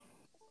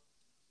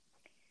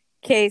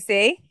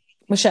Casey,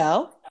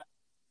 Michelle?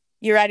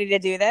 you ready to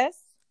do this?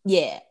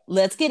 Yeah,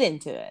 let's get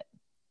into it.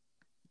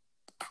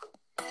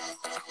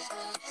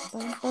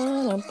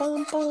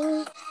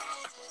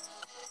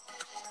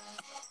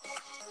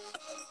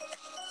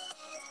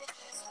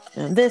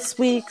 In this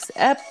week's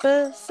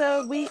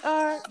episode, we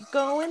are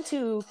going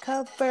to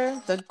cover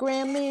the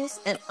Grammys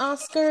and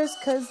Oscars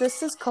because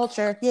this is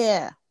culture.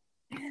 Yeah.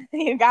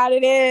 You got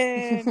it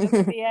in just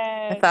at the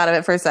I end. thought of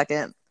it for a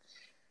second.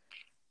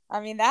 I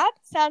mean, that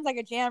sounds like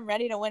a jam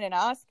ready to win an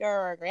Oscar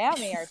or a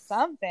Grammy or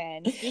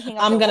something. Speaking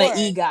of I'm going to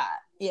awards, EGOT.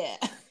 Yeah.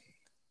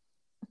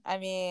 I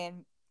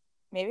mean,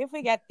 maybe if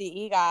we get the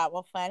EGOT,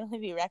 we'll finally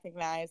be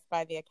recognized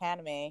by the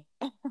Academy.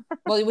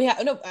 Well, we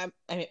have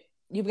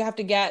you have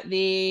to get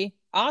the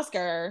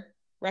Oscar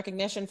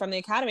recognition from the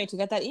Academy to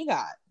get that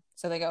EGOT.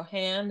 So they go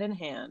hand in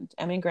hand.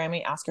 Emmy,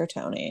 Grammy, Oscar,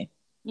 Tony.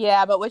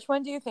 Yeah, but which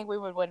one do you think we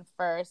would win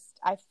first?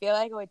 I feel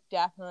like it would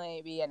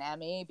definitely be an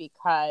Emmy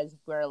because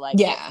we're like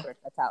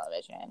experts at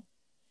television.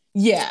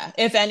 Yeah,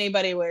 if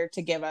anybody were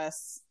to give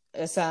us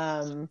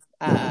some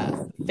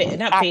not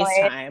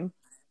FaceTime.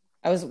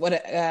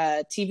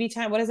 TV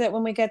time? What is it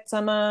when we get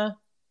some when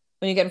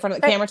you get in front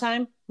of the camera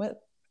time?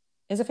 What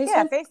is it, FaceTime?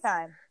 Yeah,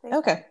 FaceTime.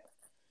 Okay.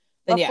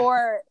 Then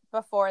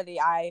before the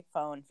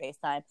iPhone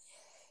FaceTime.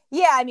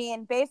 Yeah, I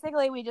mean,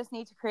 basically we just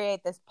need to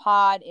create this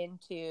pod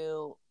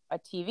into a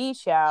TV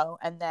show,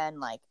 and then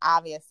like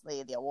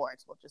obviously the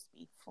awards will just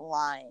be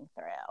flying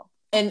through.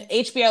 And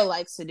HBO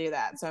likes to do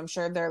that, so I'm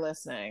sure they're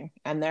listening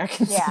and they're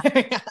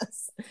considering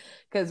us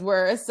because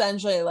we're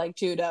essentially like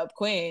two dope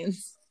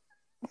queens.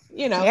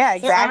 You know, yeah,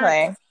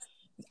 exactly.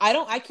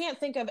 I can't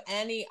think of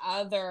any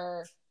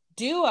other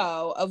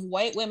duo of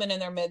white women in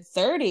their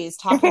mid-30s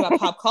talking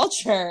about pop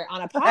culture on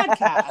a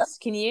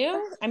podcast. Can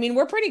you? I mean,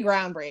 we're pretty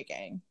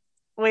groundbreaking.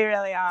 We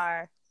really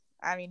are.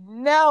 I mean,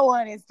 no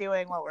one is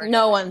doing what we're doing.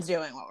 No one's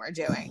doing what we're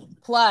doing.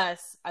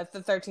 Plus,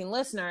 the 13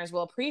 listeners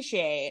will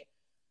appreciate,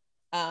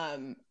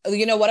 what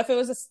if it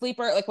was a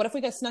sleeper? Like, what if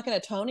we got snuck in a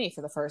Tony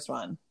for the first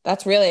one?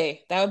 That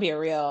would be a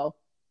real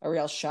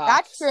shock.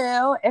 That's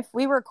true. If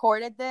we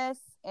recorded this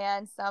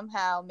and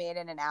somehow made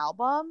it an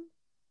album,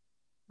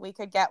 we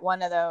could get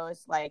one of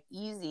those like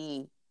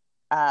easy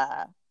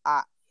Grammy,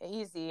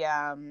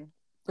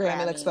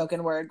 like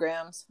spoken word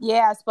grams.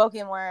 Yeah,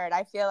 spoken word.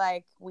 I feel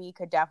like we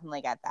could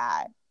definitely get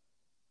that.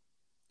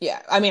 Yeah,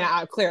 I mean,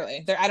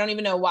 clearly, I don't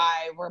even know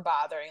why we're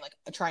bothering, like,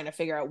 trying to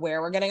figure out where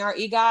we're getting our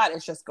EGOT.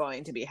 It's just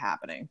going to be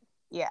happening.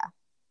 Yeah.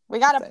 We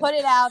got to put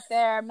it out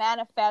there,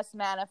 manifest,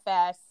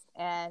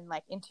 and,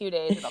 like, in 2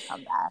 days, it'll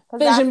come back.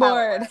 Vision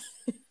board.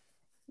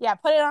 Yeah,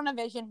 put it on a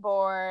vision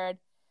board,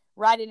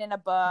 write it in a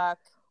book,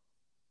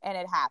 and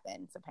it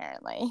happens,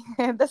 apparently.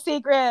 The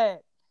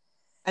secret.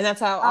 And that's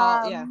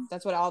how,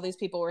 that's what all these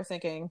people were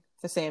thinking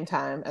at the same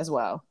time as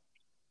well.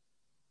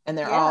 And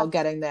they're all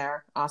getting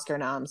their Oscar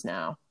noms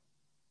now.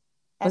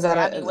 And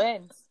Grammy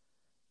wins.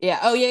 Yeah.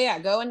 Oh, yeah.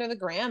 Go into the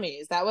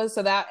Grammys.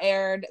 That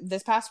aired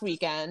this past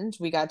weekend.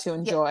 We got to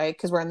enjoy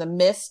because we're in the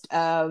midst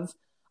of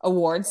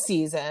awards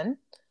season.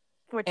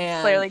 Which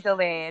is clearly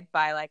delayed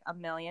by like a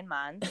million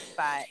months,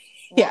 but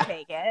we'll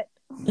take it.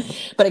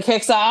 But it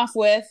kicks off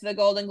with the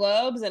Golden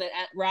Globes and it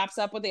wraps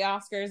up with the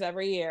Oscars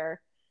every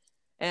year.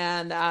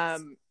 And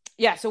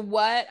so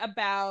what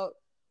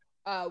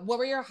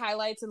were your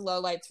highlights and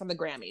lowlights from the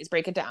Grammys?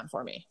 Break it down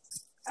for me.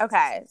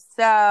 Okay.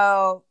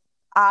 So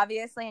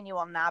obviously, and you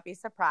will not be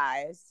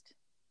surprised,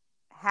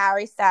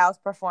 Harry Styles'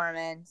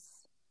 performance,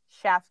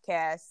 chef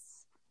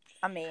kiss,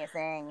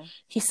 amazing.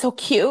 He's so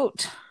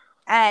cute.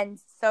 And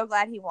so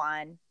glad he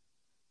won.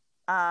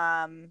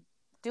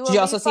 Did you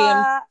also see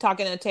him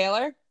talking to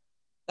Taylor?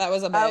 That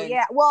was a big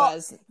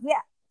buzz.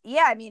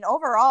 Yeah. I mean,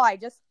 overall, I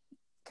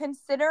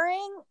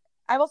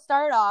will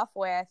start off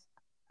with,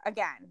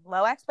 again,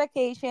 low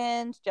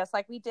expectations, just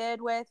like we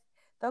did with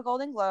the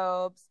Golden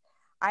Globes.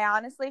 I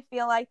honestly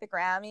feel like the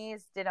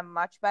Grammys did a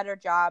much better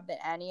job than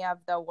any of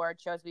the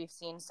award shows we've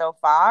seen so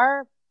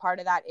far. Part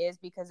of that is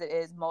because it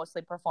is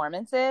mostly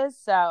performances.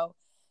 So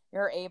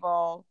you're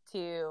able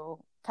to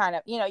kind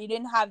of, you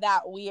didn't have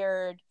that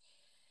weird,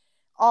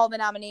 all the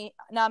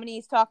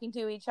nominees talking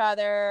to each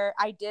other.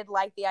 I did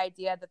like the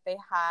idea that they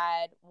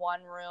had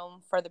one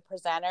room for the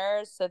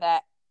presenters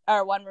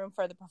or one room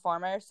for the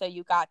performers. So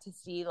you got to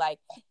see like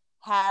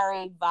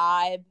Harry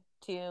vibe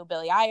to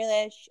Billie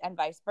Eilish and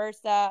vice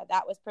versa.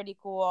 That was pretty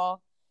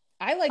cool.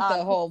 I like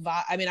the whole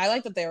vibe. I mean, I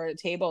like that they were at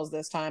tables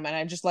this time, and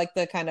I just like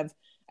the kind of,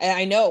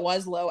 I know it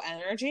was low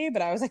energy,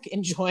 but I was like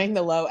enjoying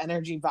the low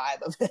energy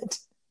vibe of it.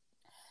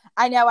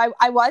 I know.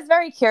 I was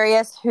very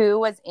curious who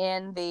was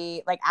in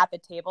the, like, at the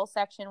table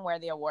section where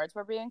the awards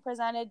were being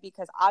presented,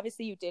 because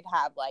obviously you did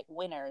have like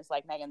winners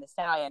like Megan Thee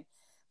Stallion,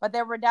 but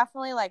there were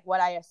definitely like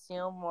what I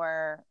assume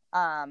were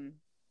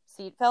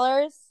seat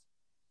fillers.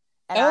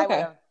 And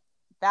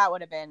that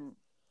would have been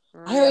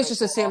really I always just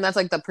cool. assume that's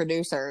like the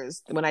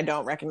producers when I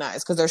don't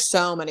recognize, because there's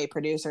so many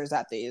producers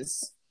at the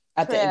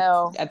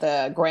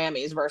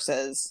Grammys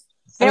versus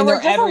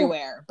they're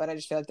everywhere, but I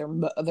just feel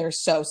like they're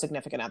so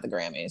significant at the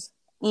Grammys.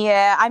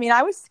 Yeah, I mean,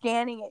 I was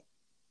scanning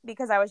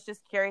because I was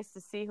just curious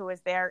to see who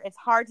was there. It's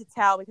hard to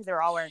tell because they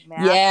were all wearing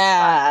masks.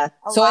 Yeah.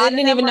 So I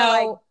didn't even know.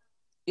 Like,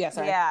 yeah,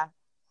 sorry. Yeah.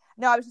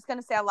 No, I was just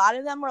gonna say a lot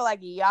of them were like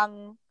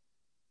young,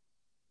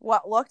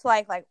 what looked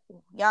like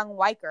young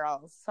white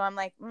girls. So I'm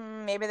like,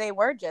 maybe they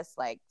were just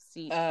like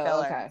seat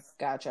fillers. Okay,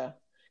 gotcha.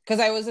 Because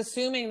I was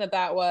assuming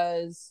that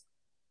was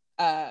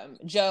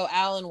Joe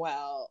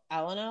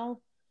Allenell,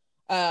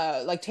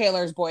 like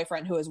Taylor's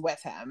boyfriend who was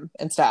with him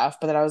and stuff.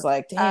 But then I was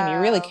like, damn, you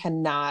really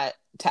cannot.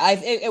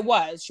 It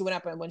was. She went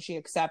up and when she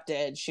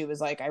accepted, she was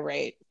like,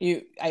 irate.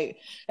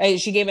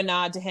 She gave a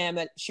nod to him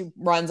that she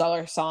runs all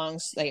her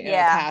songs like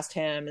past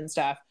him and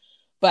stuff.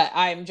 But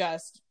I'm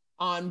just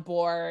on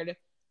board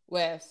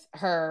with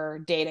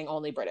her dating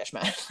only British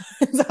men.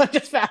 So I'm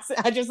just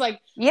fascinated. I just like,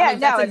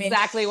 that's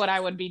exactly what I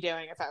would be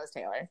doing if I was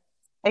Taylor.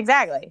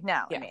 Exactly.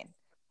 No,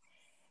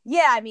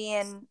 yeah. I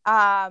mean,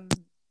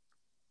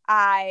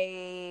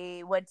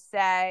 I would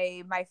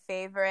say my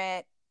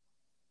favorite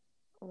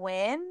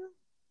win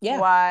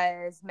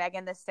was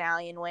Megan Thee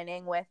Stallion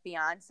winning with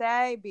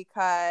Beyonce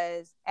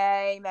because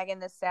Megan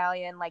Thee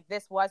Stallion, like,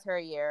 this was her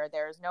year.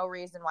 There's no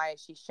reason why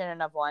she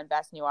shouldn't have won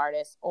Best New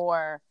Artist,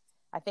 or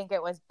I think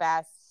it was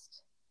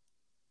Best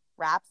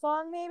Rap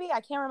Song, maybe.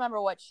 I can't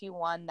remember what she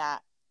won that.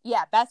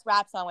 Yeah, Best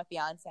Rap Song with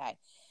Beyonce.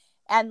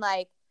 And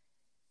like,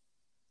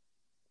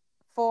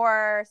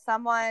 for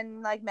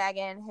someone like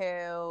Megan,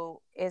 who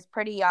is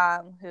pretty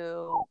young,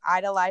 who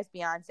idolized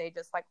Beyonce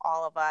just like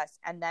all of us,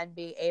 and then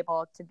be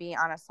able to be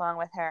on a song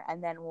with her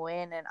and then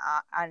win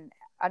an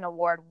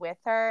award with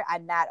her,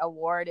 and that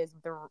award is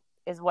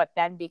what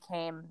then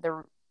became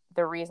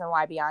the reason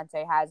why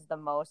Beyonce has the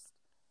most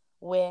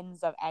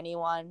wins of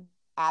anyone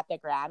at the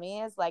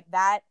Grammys. Like,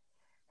 that,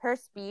 her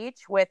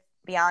speech with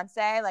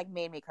Beyonce, like,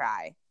 made me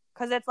cry.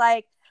 Because it's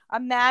like,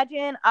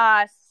 imagine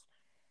us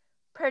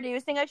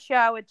producing a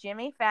show with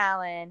Jimmy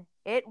Fallon,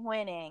 it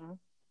winning,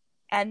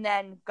 and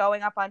then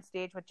going up on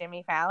stage with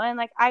Jimmy Fallon.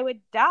 Like, I would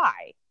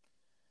die.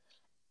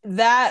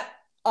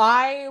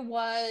 I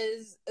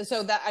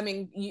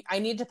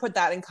need to put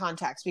that in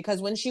context,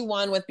 because when she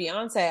won with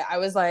Beyonce, I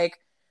was like,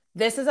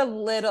 this is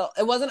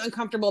it wasn't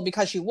uncomfortable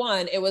because she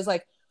won. It was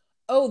like,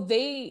 oh,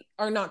 they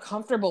are not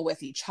comfortable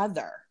with each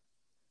other.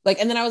 Like,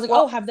 and then I was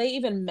like, have they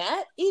even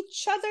met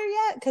each other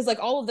yet? Because like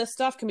all of this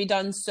stuff can be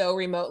done so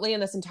remotely,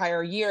 and this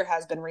entire year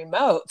has been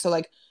remote. So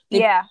like,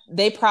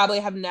 they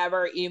probably have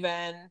never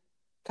even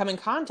come in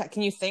contact.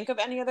 Can you think of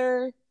any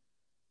other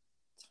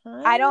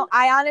time?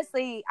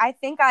 I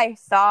think I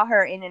saw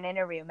her in an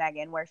interview,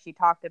 Megan, where she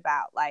talked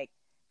about like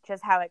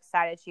just how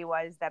excited she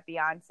was that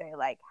Beyonce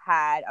like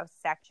had a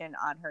section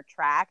on her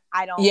track.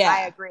 I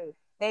agree.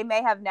 They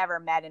may have never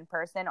met in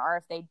person, or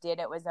if they did,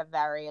 it was a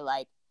very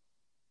like,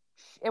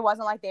 it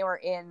wasn't like they were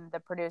in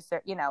the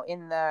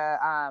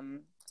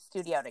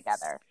studio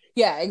together.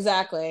 Yeah,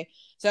 exactly.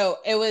 So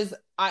it was,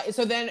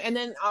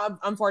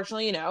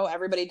 unfortunately,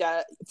 everybody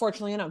does,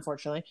 fortunately and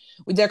unfortunately,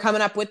 they're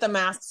coming up with the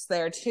masks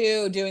there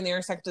too, doing their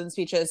acceptance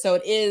speeches. So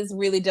it is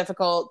really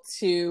difficult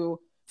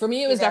for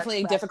me, it was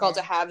definitely difficult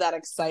to have that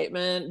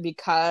excitement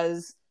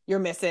because you're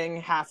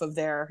missing half of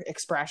their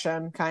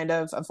expression, kind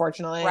of,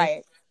 unfortunately.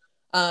 Right.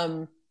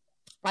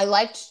 I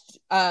liked,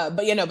 but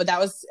that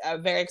was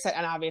very exciting.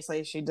 And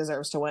obviously she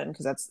deserves to win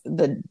because that's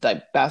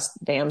the best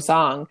damn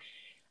song.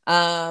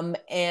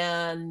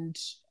 And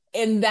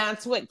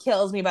that's what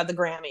kills me about the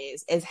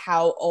Grammys is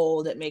how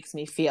old it makes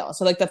me feel.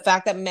 So like the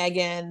fact that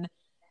Megan,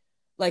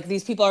 like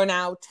these people are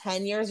now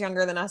 10 years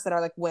younger than us that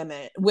are like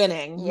winning.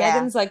 Yeah.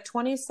 Megan's like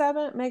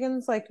 27.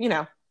 Megan's like,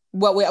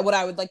 what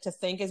I would like to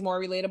think is more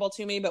relatable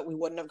to me, but we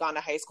wouldn't have gone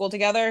to high school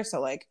together. So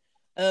like,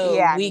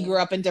 we grew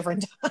up in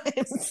different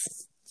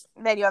times.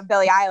 Then you have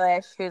Billie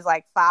Eilish, who's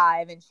like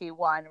 5, and she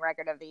won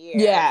Record of the Year.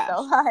 Yeah.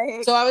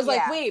 So I was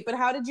like, wait, but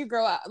how did you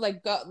grow up?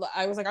 Like,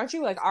 I was like, aren't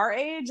you like our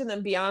age? And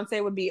then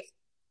Beyonce would be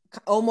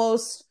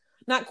almost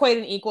not quite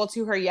an equal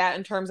to her yet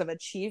in terms of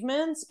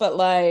achievements, but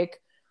like,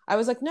 I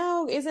was like,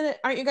 no,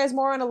 aren't you guys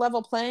more on a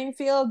level playing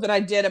field? But I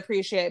did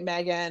appreciate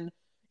Megan,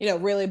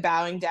 really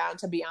bowing down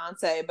to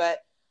Beyonce. But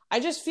I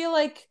just feel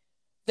like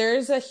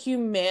there's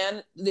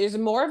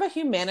more of a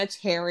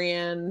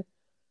humanitarian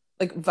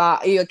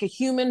like a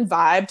human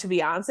vibe to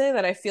Beyonce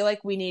that I feel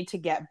like we need to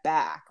get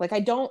back. Like, I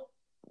don't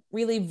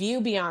really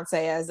view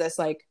Beyonce as this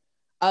like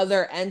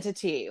other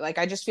entity. Like,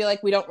 I just feel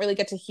like we don't really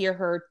get to hear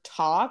her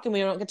talk, and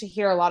we don't get to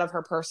hear a lot of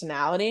her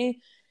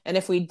personality. And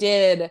if we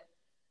did,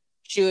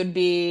 she would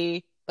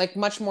be like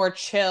much more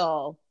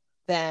chill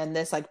than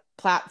this like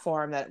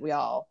platform that we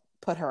all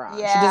put her on.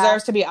 Yeah. She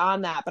deserves to be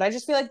on that. But I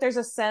just feel like there's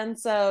a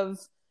sense of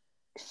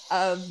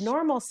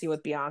normalcy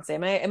with Beyonce.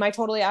 Am I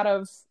totally out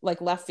of like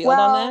left field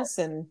on this?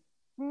 And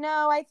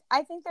no,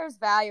 I think there's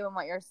value in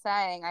what you're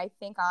saying. I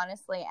think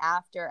honestly,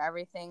 after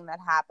everything that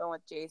happened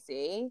with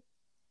Jay-Z,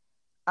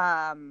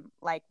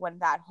 like when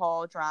that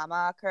whole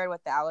drama occurred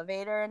with the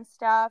elevator and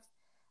stuff,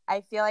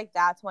 I feel like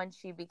that's when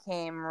she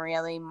became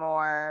really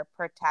more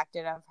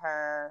protective of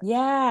her.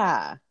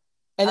 Yeah.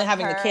 And then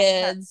having the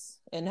kids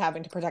and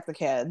having to protect the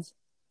kids.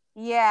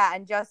 Yeah,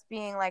 and just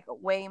being like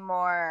way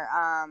more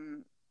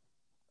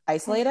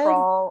isolated.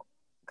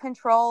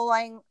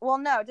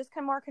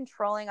 more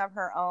controlling of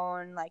her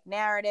own like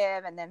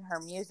narrative, and then her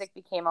music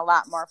became a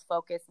lot more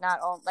focused. Not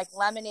only like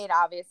Lemonade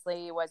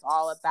obviously was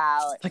all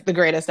about like the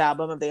greatest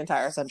album of the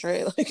entire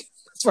century, like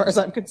as far as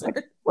I'm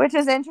concerned, which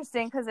is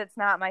interesting because it's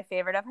not my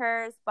favorite of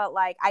hers, but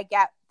like I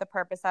get the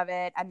purpose of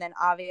it. And then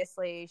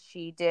obviously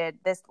she did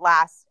this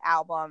last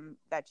album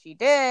that she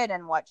did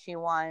and what she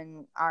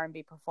won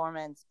R&B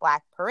performance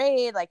Black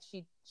Parade, like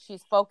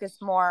she's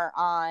focused more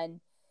on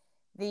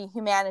the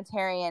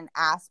humanitarian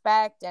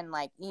aspect. And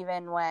like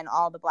even when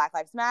all the Black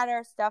Lives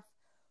Matter stuff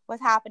was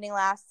happening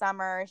last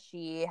summer,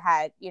 she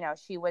had,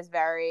 she was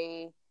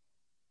very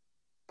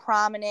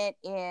prominent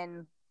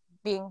in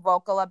being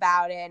vocal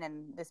about it,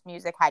 and this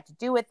music had to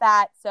do with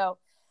that. So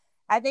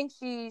I think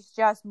she's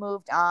just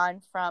moved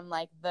on from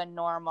like the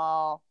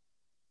normal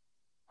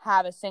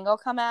have a single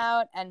come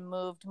out and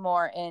moved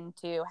more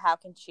into how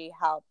can she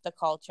help the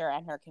culture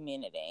and her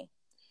community.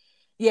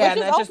 Yeah,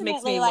 and that just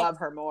makes me love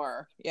her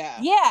more.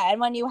 Yeah,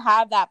 and when you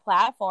have that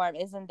platform,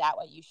 isn't that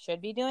what you should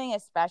be doing,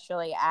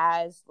 especially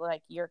as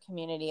like your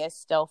community is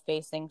still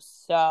facing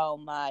so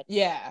much.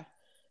 Yeah.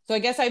 So I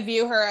guess I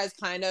view her as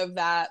kind of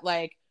that,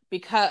 like,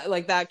 because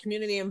like that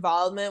community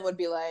involvement would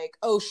be like,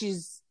 oh,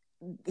 she's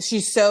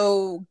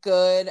so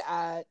good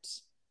at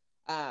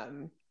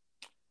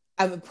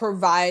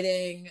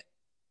providing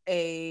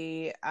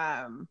a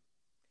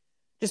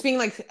just being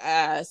like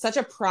such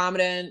a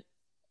prominent,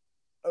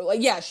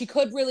 like, yeah, she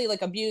could really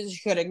like abuse,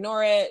 she could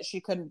ignore it, she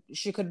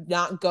could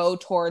not go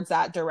towards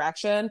that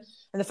direction,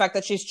 and the fact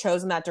that she's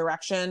chosen that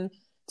direction,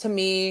 to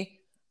me,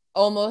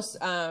 almost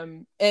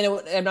I'm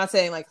not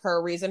saying like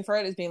her reason for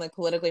it is being like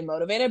politically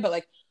motivated, but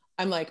like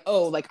I'm like,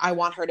 oh, like I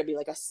want her to be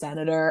like a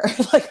senator.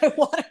 Like I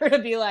want her to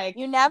be like,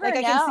 you never like know.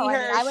 I can see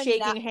her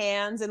shaking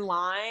hands in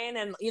line,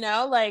 and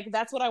like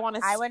that's what I want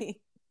to see.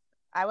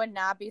 I would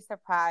not be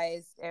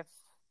surprised if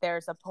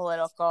there's a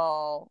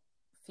political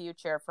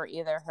future for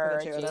either her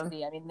or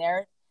Jay-Z. I mean,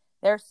 they're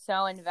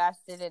so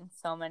invested in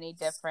so many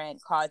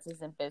different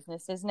causes and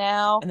businesses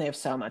now, and they have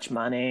so much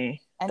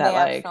money, and they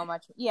have so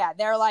much. Yeah,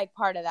 they're like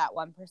part of that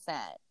 1%,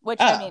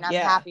 which I mean,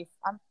 happy.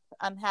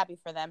 I'm happy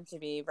for them to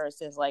be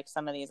versus like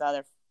some of these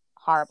other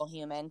horrible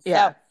humans.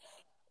 Yeah. So,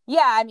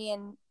 yeah, I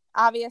mean,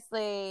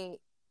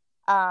 obviously,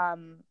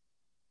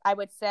 I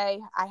would say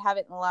I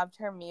haven't loved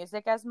her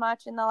music as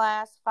much in the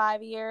last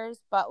 5 years,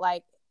 but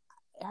like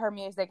her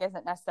music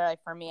isn't necessarily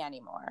for me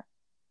anymore.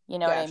 You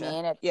know what I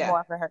mean? It's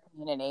more for her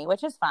community,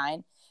 which is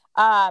fine.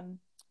 But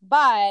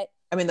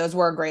I mean, those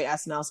were great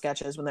SNL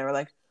sketches when they were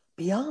like,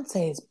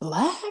 Beyonce's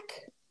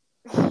black.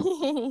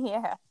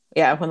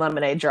 Yeah, when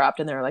Lemonade dropped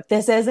and they were like,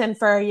 this isn't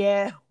for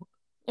you.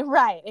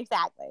 Right,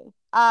 exactly.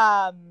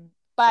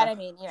 But I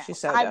mean, she's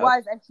so dope.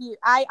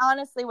 I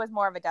honestly was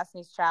more of a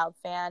Destiny's Child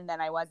fan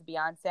than I was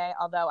Beyonce,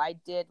 although I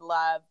did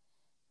love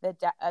the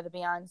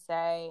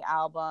Beyonce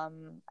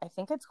album. I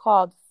think it's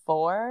called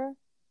 4.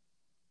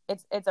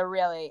 It's a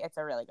really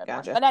good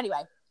one. But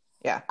anyway.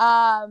 Yeah.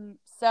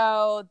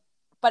 So,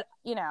 but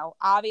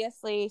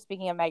obviously,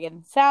 speaking of Megan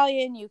Thee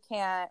Stallion,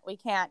 we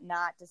can't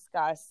not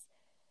discuss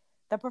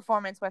the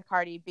performance with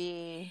Cardi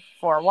B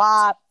for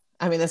WAP.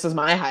 I mean, this was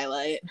my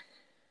highlight.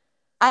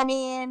 I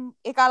mean,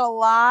 it got a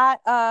lot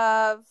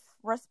of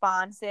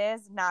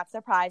responses, not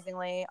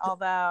surprisingly,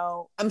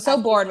 although I'm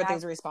so bored with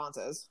these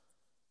responses.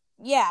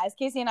 Yeah, as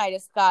Casey and I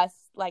discussed,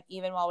 like,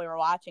 even while we were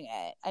watching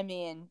it, I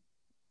mean,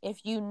 if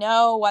you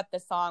know what the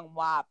song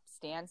WAP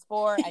stands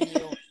for and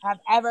you have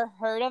ever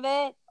heard of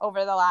it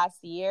over the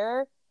last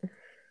year,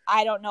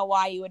 I don't know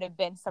why you would have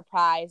been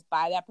surprised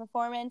by that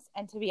performance.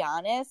 And to be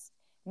honest,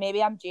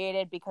 maybe I'm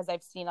jaded because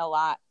I've seen a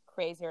lot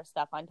crazier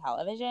stuff on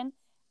television.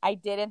 I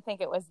didn't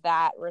think it was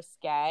that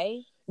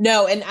risque.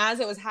 No, and as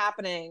it was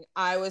happening,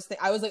 I was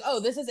like, oh,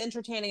 this is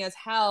entertaining as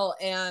hell,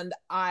 and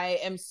I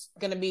am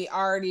going to be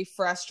already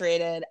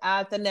frustrated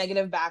at the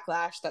negative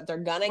backlash that they're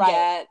going to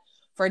get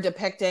for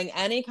depicting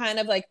any kind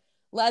of like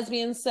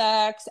lesbian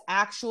sex,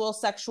 actual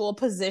sexual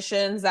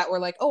positions that were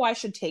like, oh, I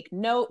should take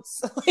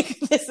notes. Like,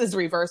 this is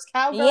reverse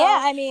cowgirl. Yeah,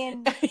 I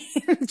mean,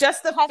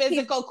 just the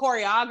physical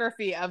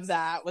choreography of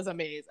that was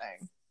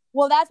amazing.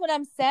 Well, that's what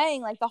I'm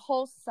saying. Like, the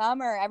whole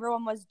summer,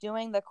 everyone was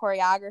doing the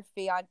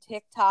choreography on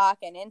TikTok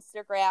and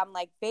Instagram.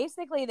 Like,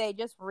 basically, they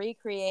just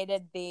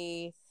recreated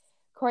the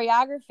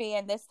choreography,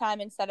 and this time,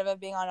 instead of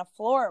it being on a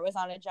floor, it was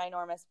on a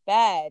ginormous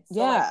bed. So,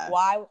 like,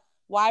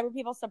 why were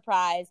people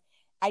surprised?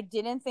 I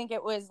didn't think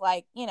it was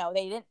like, they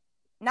didn't,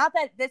 not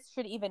that this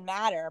should even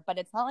matter, but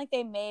it's not like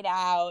they made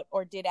out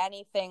or did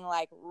anything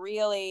like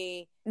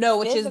really. No,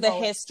 which is the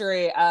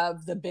history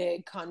of the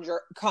big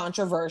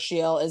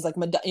controversial is like,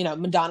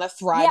 Madonna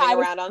thriving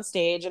around on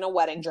stage in a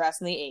wedding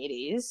dress in the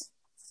 80s.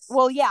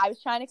 Well, yeah, I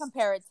was trying to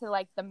compare it to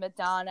like the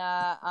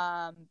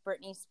Madonna,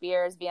 Britney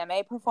Spears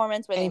VMA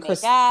performance where they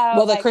make out.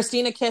 Well, the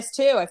Christina kiss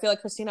too. I feel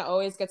like Christina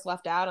always gets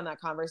left out in that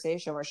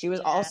conversation where she was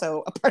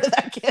also a part of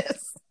that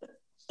kiss.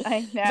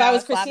 I know. If I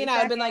was Christina,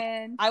 I'd been like,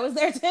 I was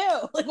there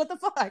too. Like, what the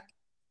fuck?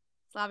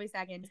 Sloppy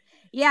seconds.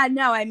 Yeah,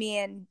 no, I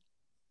mean,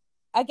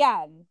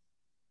 again,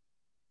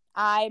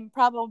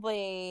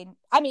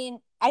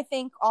 I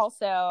think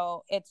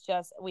also it's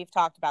just, we've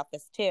talked about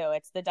this too.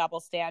 It's the double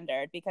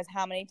standard, because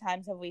how many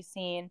times have we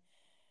seen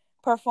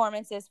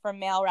performances from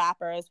male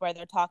rappers where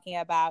they're talking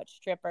about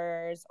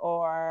strippers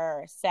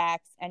or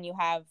sex, and you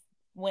have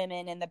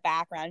women in the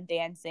background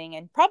dancing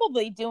and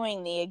probably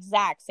doing the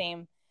exact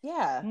same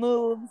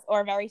moves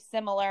or very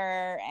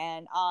similar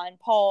and on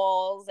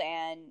poles,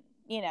 and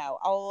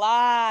a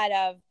lot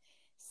of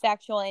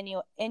sexual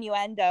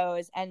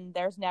innuendos, and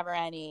there's never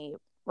any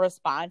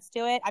response to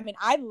it. I mean,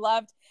 I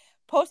loved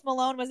Post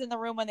Malone was in the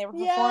room when they were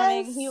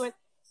performing.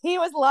 He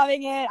was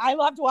loving it. I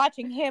loved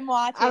watching him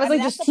watch it. I was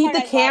like, just keep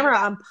the camera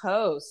on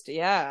Post.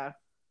 Yeah.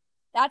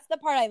 That's the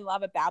part I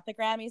love about the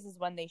Grammys, is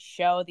when they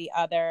show the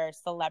other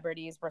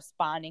celebrities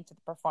responding to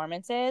the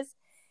performances.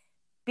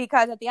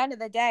 Because at the end of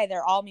the day,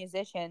 they're all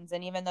musicians.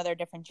 And even though they're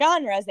different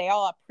genres, they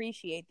all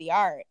appreciate the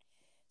art.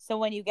 So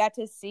when you get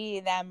to see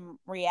them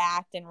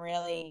react and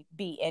really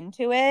be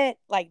into it,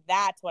 like,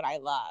 that's what I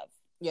love.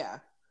 Yeah.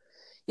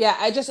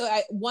 Yeah,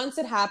 once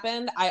it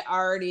happened, I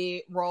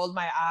already rolled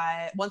my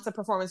eye. Once the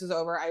performance was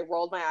over, I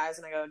rolled my eyes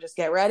and I go, just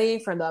get ready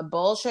for the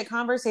bullshit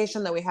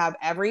conversation that we have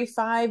every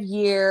 5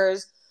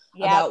 years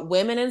about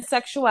women and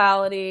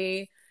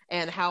sexuality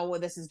and how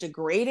this is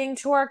degrading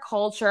to our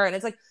culture. And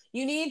it's like,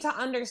 you need to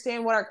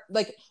understand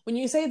when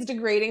you say it's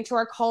degrading to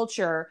our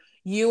culture,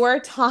 you are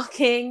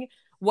talking,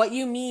 what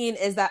you mean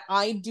is that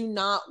I do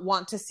not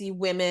want to see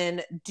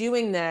women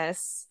doing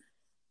this.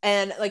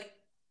 And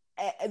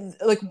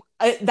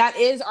that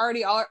is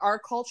already our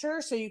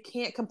culture, so you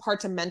can't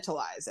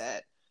compartmentalize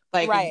it.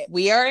 Like,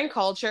 we are in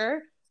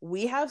culture,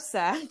 we have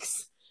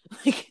sex.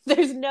 Like,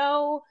 there's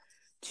no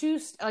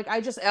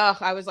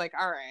I was like,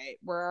 all right,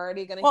 we're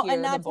already gonna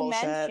hear the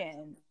bullshit.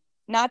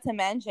 Not to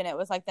mention, it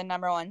was like the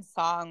number one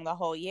song the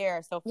whole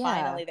year. So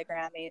finally,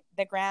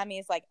 the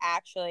Grammys like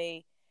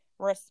actually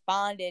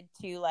responded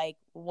to like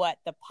what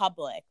the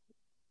public.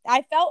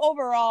 I felt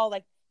overall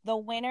like the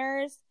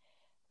winners.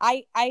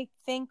 I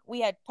think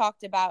we had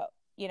talked about,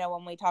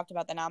 when we talked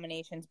about the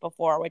nominations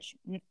before, which,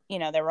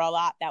 there were a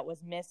lot that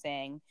was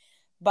missing.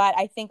 But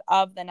I think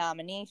of the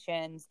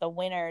nominations, the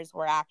winners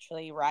were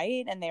actually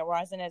right. And there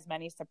wasn't as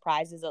many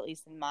surprises, at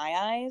least in my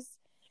eyes.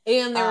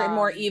 And they were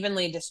more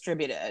evenly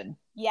distributed.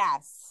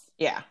 Yes.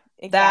 Yeah.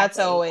 Exactly. That's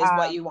always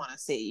what you want to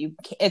see.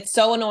 It's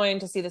so annoying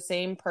to see the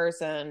same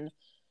person.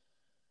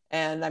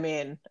 And I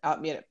mean,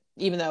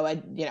 even though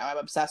I'm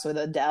obsessed with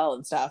Adele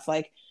and stuff,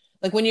 like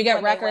when you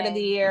get record of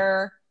the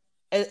year,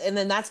 and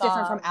then that's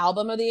different from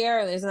album of the year.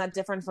 And isn't that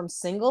different from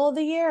single of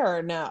the year,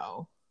 or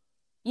no?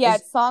 Yeah,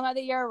 it's song of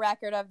the year,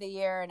 record of the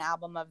year, and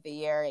album of the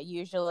year.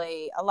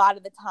 Usually, a lot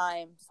of the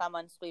time,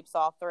 someone sweeps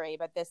all three,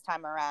 but this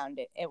time around,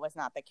 it was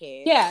not the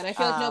case. Yeah, and I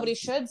feel like nobody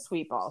should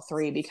sweep all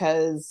three,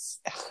 because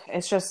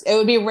it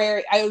would be rare.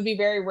 It would be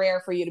very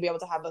rare for you to be able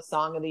to have the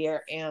song of the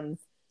year and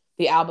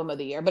the album of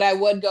the year. But I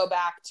would go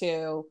back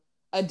to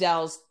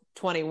Adele's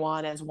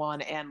 21 as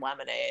one, and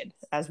Lemonade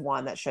as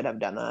one that should have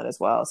done that as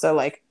well. So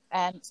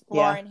and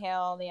Lauryn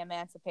Hill, the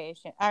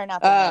Emancipation, or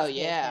not the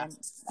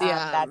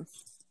Emancipation.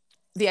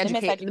 The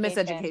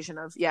miseducation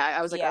of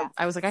I was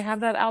like, I have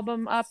that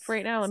album up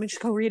right now. Let me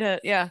just go read it.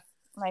 Yeah,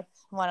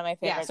 one of my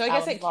favorites. Yeah, so I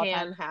guess it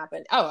can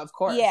happen. Oh, of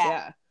course,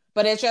 yeah.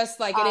 But it's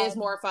just like it is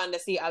more fun to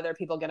see other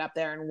people get up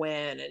there and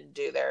win and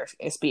do their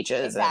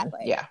speeches.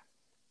 Exactly. And,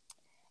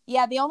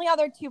 yeah. The only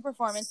other two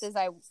performances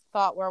I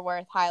thought were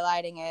worth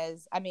highlighting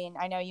is, I mean,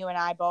 I know you and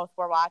I both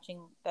were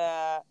watching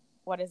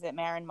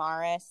Maren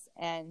Morris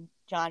and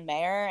John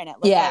Mayer, and it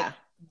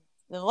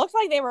looks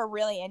like they were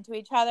really into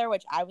each other,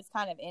 which I was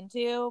kind of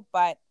into,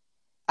 but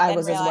I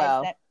was as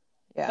well.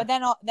 But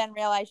then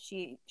realized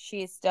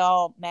she's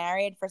still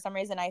married. For some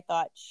reason, I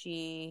thought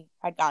she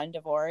had gotten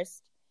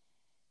divorced.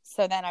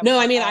 So then I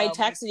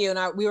texted you,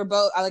 and we were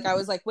both I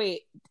was like,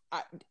 wait,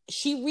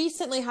 she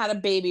recently had a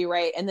baby,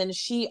 right? And then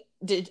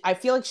I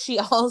feel like she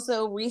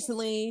also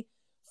recently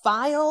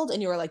filed,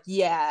 and you were like,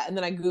 yeah. And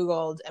then I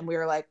Googled, and we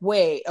were like,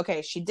 wait,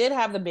 okay, she did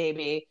have the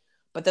baby,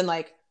 but then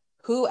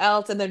who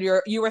else? And then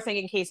you were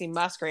thinking Casey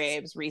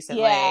Musgraves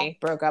recently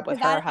broke up with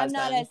her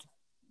husband.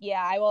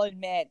 I will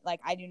admit,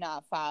 I do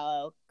not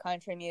follow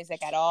country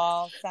music at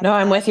all. Sometimes. No,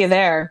 I'm with you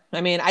there.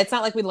 I mean, it's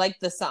not like we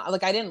liked the song.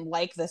 I didn't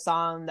like the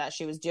song that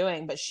she was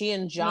doing, but she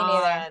and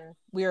John,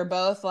 we were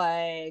both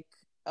like,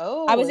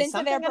 oh, I was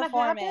into their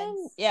performance.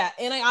 Happen? Yeah,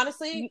 and I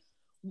honestly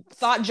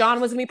thought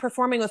John was going to be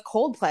performing with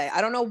Coldplay.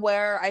 I don't know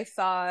where I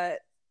thought,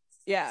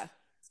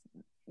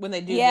 when they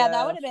do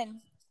that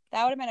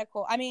would have been a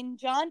cool. I mean,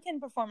 John can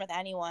perform with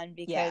anyone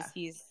because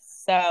he's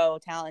so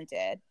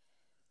talented.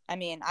 I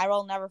mean, I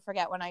will never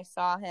forget when I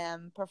saw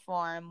him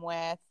perform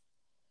with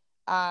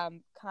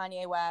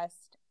Kanye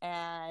West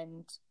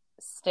and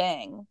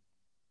Sting,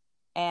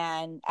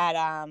 and at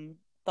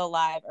the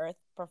Live Earth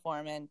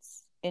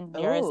performance in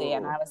Jersey,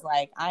 and I was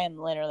like, I am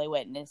literally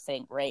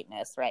witnessing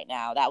greatness right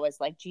now. That was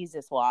like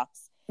Jesus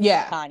Walks.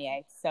 Yeah,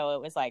 Kanye. So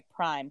it was like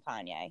prime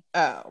Kanye.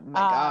 Oh my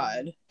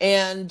God.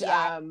 And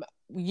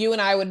you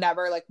and I would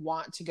never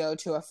want to go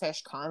to a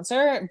Fish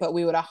concert, but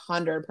we would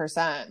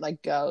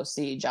 100% go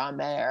see John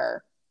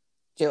Mayer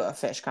do a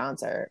Fish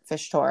concert,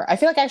 Fish tour. I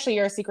feel like actually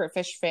you're a secret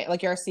Fish fan.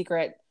 Like you're a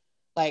secret,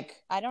 like.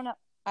 I don't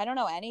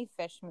know any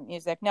Fish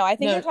music. No, I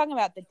think No. you're talking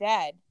about the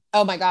Dead.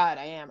 Oh my God,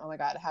 I am. Oh my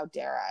God, how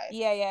dare I?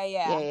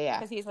 Yeah.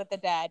 Because he's with the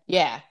Dead.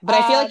 Yeah, but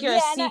I feel like you're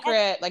a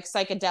secret, like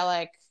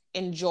psychedelic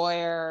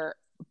enjoyer,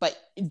 but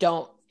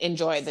don't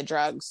enjoy the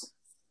drugs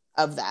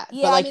of that.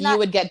 Yeah, but like you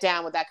would get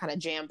down with that kind of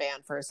jam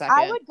band for a second.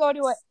 I would go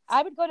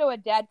to a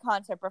Dead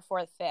concert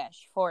before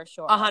Fish for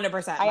sure.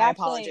 100%. My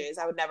apologies.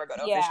 I would never go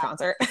to a Fish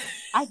concert.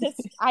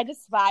 I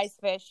despise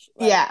Fish.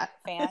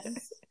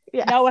 Fans.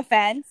 Yeah. No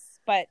offense,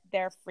 but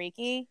they're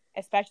freaky,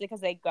 especially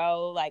because they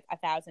go like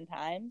 1,000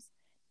 times.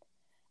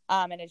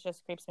 And it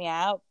just creeps me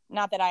out.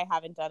 Not that I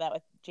haven't done that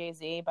with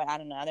Jay-Z, but I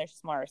don't know. There's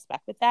just more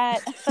respect with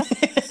that.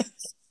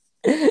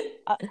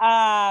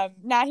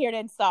 Not here to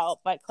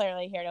insult, but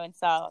clearly here to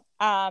insult.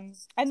 And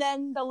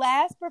then the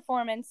last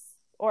performance,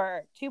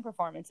 or two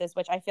performances,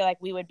 which I feel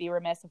like we would be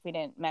remiss if we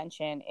didn't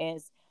mention,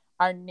 is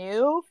our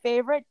new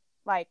favorite,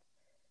 like,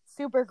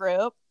 super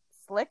group,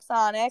 Slick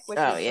Sonic, which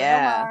is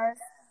Bruno Mars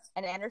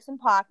and Anderson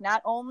 .Paak.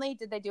 Not only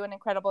did they do an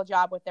incredible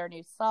job with their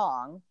new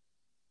song,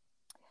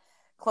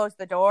 Close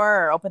the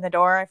Door or Open the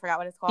Door, I forgot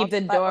what it's called. Keep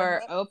the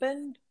door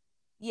open?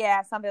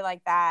 Yeah, something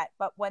like that.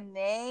 But when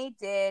they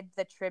did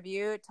the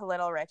tribute to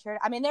Little Richard,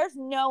 I mean, there's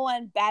no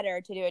one better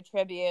to do a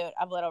tribute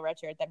of Little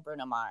Richard than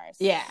Bruno Mars.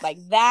 Yeah. Like,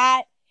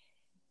 that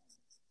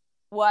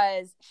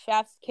was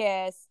chef's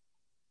kiss.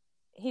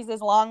 He's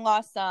his long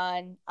lost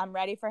son. I'm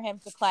ready for him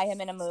to play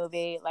him in a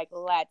movie. Like,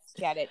 let's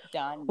get it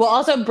done. Well,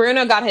 also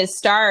Bruno got his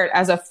start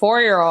as a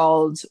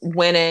 4-year-old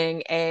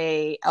winning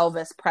a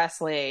Elvis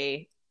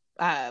Presley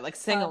like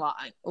sing-along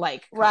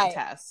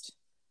contest.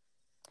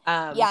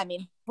 Yeah, I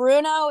mean,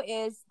 Bruno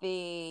is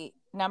the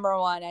number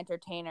one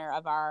entertainer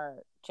of our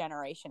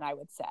generation, I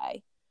would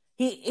say.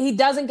 He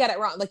doesn't get it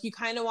wrong. Like, you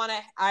kind of want to,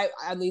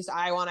 at least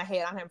I want to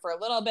hate on him for a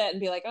little bit and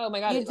be like, oh my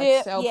God, it's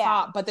like so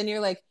pop. But then you're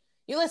like,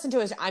 you listen to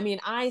his, I mean,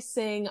 I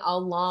sing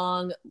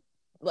along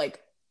like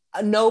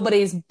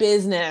nobody's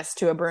business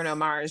to a Bruno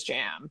Mars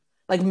jam.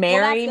 Like,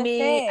 Marry Me.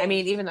 Thing. I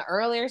mean, even the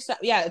earlier stuff.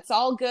 Yeah, it's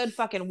all good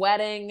fucking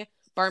wedding,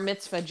 bar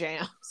mitzvah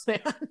jams, man.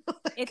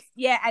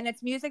 And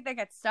it's music that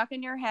gets stuck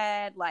in your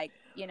head. Like,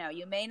 you know,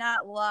 you may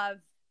not love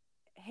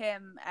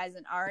him as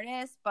an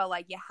artist, but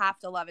like, you have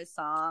to love his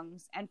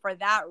songs. And for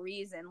that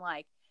reason,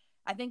 like,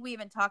 I think we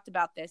even talked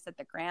about this at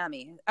the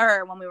Grammy,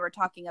 or when we were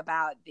talking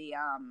about the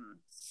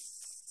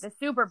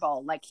Super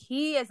Bowl. Like,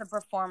 he is a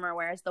performer,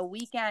 whereas The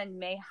Weeknd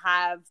may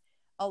have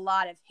a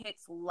lot of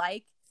hits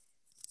like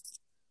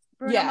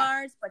Bruno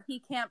Mars, but he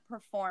can't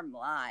perform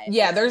live.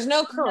 Yeah, there's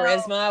no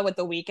charisma with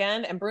The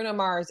Weeknd, and Bruno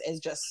Mars is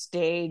just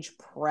stage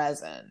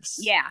presence.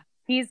 Yeah,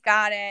 he's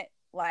got it,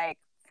 like,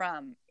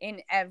 from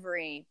in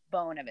every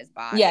bone of his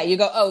body. Yeah, you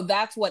go, oh,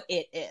 that's what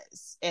it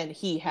is, and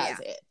he has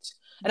it.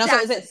 And also,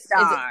 is it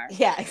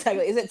yeah,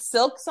 exactly. Is it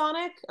Silk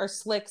Sonic or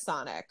Slick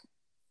Sonic?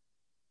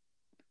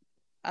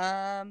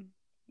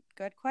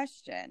 Good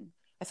question.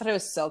 I thought it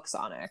was Silk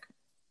Sonic,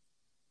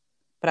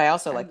 but I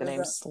also like the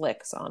name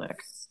Slick Sonic.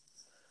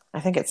 I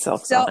think it's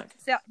Silk Sonic.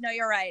 No,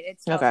 you're right.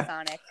 It's Silk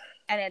Sonic,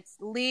 and it's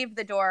Leave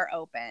the Door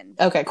Open.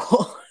 Okay,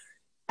 cool.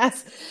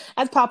 As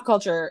pop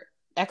culture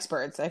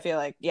experts, I feel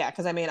like,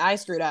 because I mean, I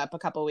screwed up a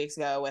couple weeks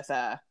ago with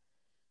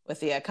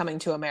the Coming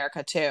to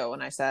America 2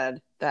 when I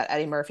said that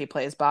Eddie Murphy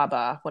plays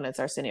Baba when it's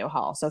Arsenio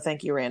Hall. So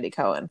thank you, Randy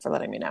Cohen, for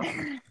letting me know.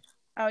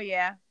 Oh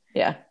yeah.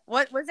 Yeah.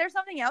 What was there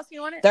something else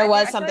you wanted? There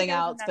was something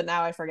else, but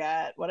now I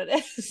forget what it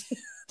is.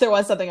 There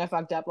was something I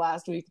fucked up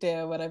last week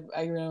too, but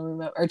I don't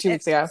remember, or 2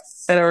 weeks ago.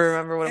 I don't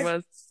remember what it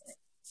was.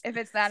 If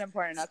it's that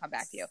important, I'll come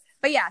back to you.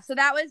 But yeah, so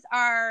that was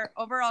our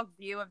overall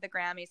view of the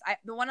Grammys.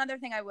 The one other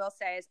thing I will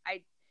say is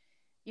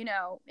in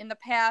the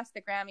past,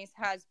 the Grammys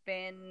has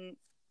been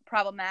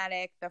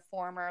problematic. The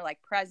former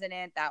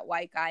president, that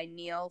white guy,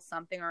 Neil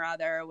something or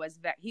other,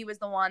 he was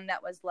the one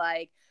that was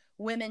like,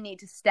 women need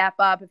to step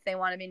up if they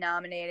want to be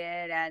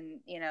nominated. And,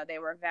 they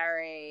were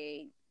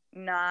very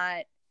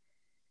not,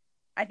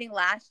 I think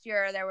last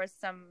year there was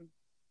some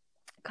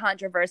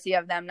controversy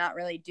of them not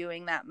really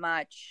doing that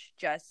much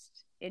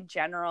just in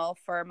general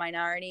for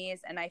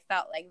minorities. And I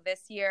felt like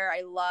this year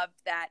I loved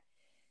that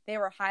they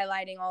were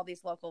highlighting all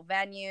these local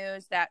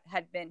venues that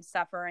had been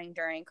suffering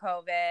during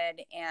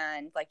COVID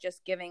and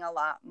just giving a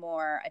lot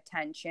more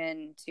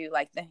attention to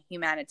the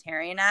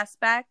humanitarian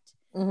aspect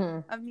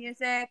of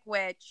music,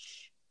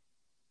 which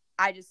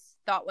I just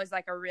thought was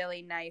a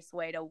really nice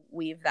way to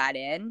weave that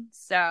in.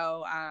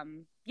 So,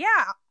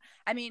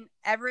 I mean,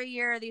 every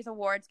year these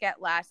awards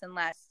get less and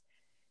less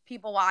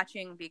people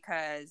watching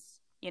because,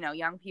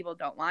 young people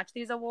don't watch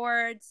these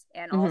awards.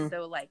 And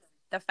also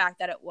the fact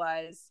that it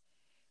was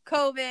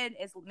COVID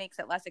makes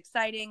it less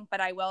exciting.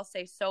 But I will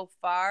say so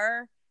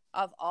far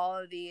of all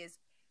of these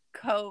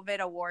COVID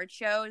award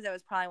shows, it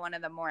was probably one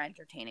of the more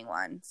entertaining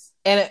ones.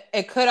 And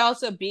it could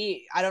also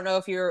be, I don't know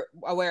if you're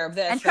aware of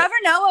this. And Trevor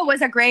Noah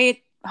was a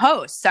great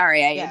host.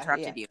 Sorry, I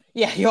interrupted you.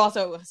 Yeah, you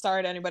also,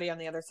 sorry to anybody on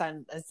the other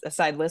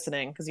side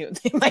listening, because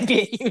it might be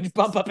a huge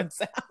bump up in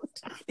sound.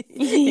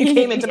 You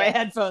came into my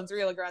headphones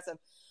real aggressive.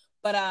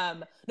 But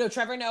no,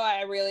 Trevor Noah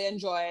I really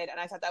enjoyed, and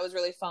I thought that was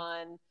really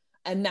fun.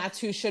 And that's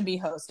who should be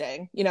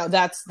hosting. You know,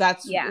 that's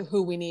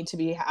who we need to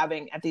be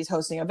having at these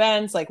hosting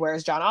events. Like,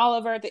 where's John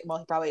Oliver? Well,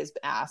 he probably has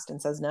asked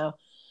and says no.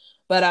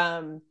 But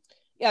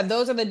yeah,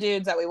 those are the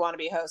dudes that we want to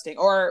be hosting,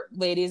 or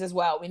ladies as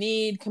well. We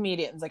need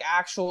comedians, like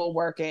actual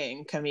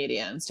working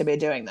comedians, to be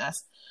doing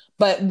this.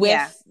 But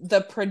with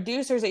the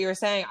producers that you were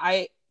saying,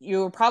 you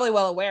were probably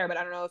well aware, but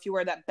I don't know if you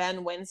were, that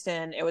Ben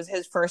Winston, it was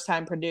his first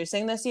time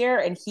producing this year,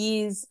 and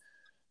he's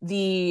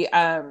the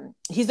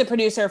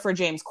producer for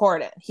James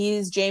Corden.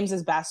 He's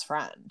James's best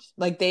friend.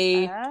 Like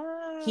he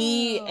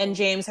and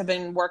James have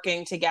been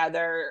working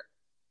together.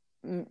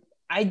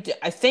 I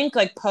think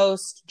like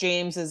post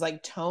James's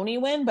like Tony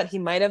win, but he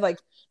might have, like,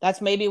 that's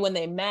maybe when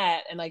they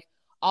met, and like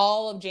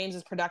all of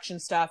James's production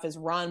stuff is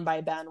run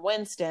by Ben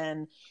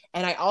Winston.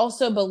 And I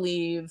also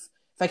believe,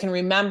 if I can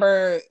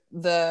remember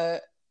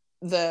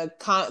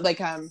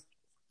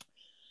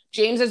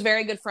James is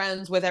very good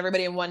friends with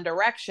everybody in One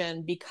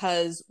Direction,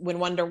 because when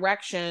One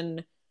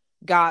Direction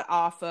got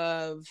off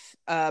of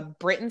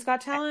Britain's Got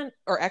Talent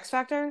or X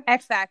Factor?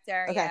 X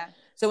Factor, okay. yeah.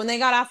 So when they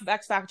got off of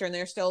X Factor and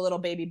they're still little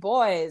baby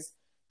boys,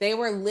 they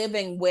were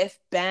living with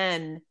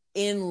Ben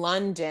in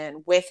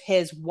London with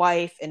his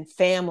wife and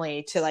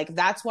family to, like,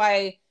 that's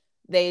why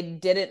they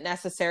didn't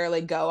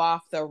necessarily go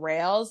off the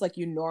rails like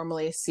you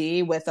normally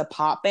see with a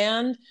pop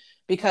band.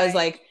 Because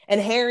like, and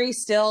Harry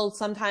still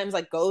sometimes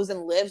like goes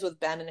and lives with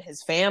Ben and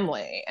his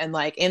family, and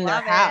like in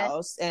their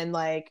house. And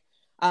like,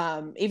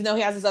 even though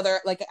he has his other,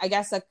 like, I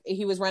guess like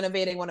he was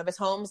renovating one of his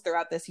homes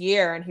throughout this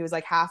year, and he was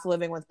like half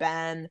living with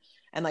Ben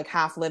and like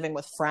half living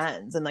with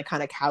friends, and like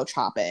kind of couch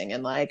hopping,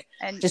 and like,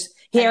 and just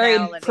Harry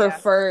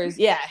prefers,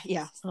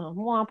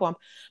 womp womp.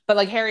 But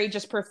like Harry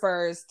just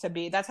prefers to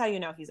be, that's how you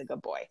know he's a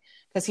good boy,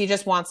 because he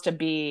just wants to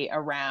be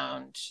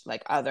around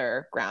like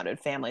other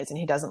grounded families, and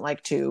he doesn't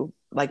like to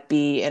like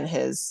be in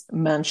his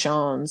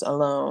mansions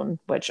alone,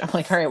 which I'm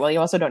like, all right, well, you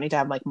also don't need to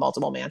have like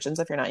multiple mansions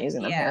if you're not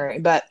using them, Harry.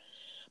 But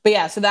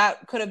yeah, so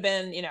that could have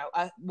been, you know,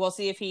 we'll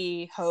see if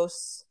he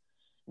hosts,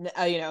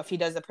 you know, if he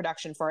does the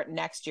production for it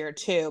next year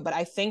too. But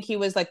I think he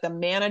was like the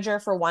manager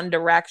for One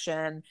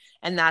Direction,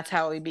 and that's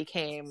how he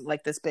became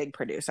like this big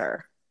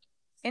producer.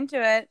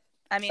 Into it.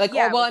 I mean, like,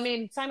 well, I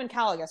mean, Simon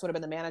Cowell, I guess, would have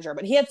been the manager,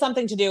 but he had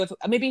something to do with,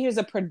 maybe he was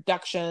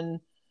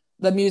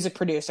the music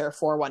producer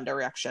for One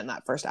Direction,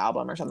 that first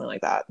album or something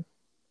like that.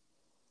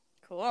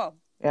 Cool.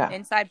 Yeah.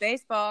 Inside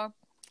baseball.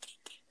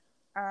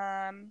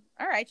 All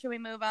right. Should we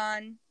move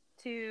on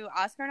to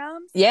Oscar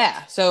noms?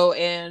 Yeah. So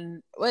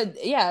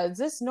is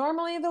this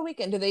normally the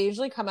weekend? Do they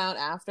usually come out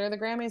after the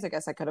Grammys? I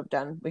guess we could have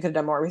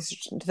done more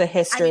research into the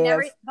history. I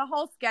mean, the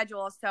whole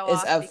schedule is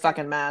a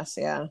fucking mess.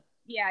 Yeah.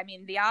 Yeah, I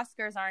mean, the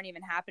Oscars aren't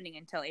even happening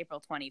until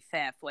April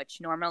 25th, which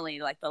normally,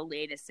 like, the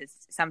latest is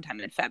sometime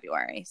in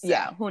February. So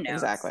who knows?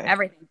 Exactly.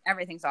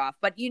 Everything's off.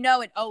 But you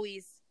know, it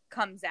always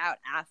comes out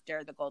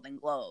after the Golden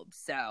Globes.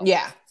 So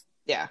yeah.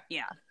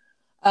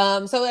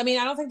 So I mean,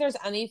 I don't think there's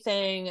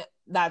anything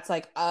that's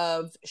like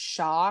of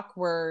shock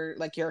where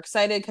like you're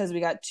excited, because we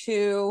got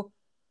 2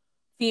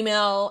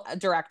 female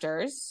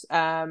directors.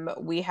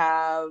 We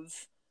have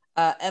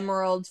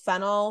Emerald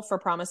Fennell for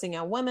Promising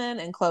Young Women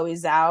and Chloe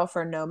Zhao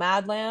for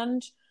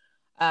Nomadland.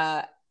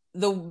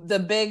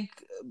 The big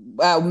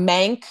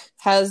Mank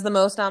has the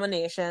most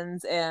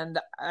nominations, and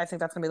I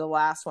think that's gonna be the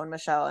last one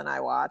Michelle and I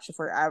watch.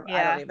 I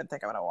don't even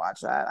think I'm gonna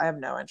watch that. I have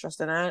no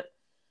interest in it.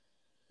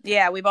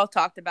 Yeah, we both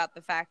talked about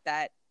the fact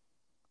that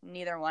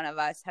neither one of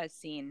us has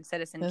seen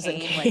Citizen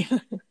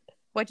Kane.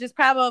 Which is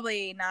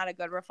probably not a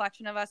good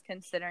reflection of us,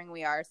 considering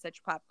we are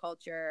such pop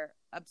culture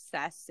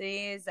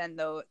obsessives, and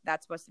though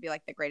that's supposed to be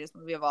like the greatest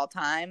movie of all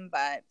time.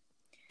 But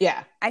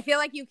yeah, I feel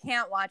like you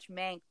can't watch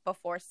Mank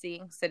before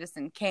seeing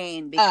Citizen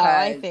Kane, because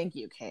I think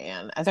you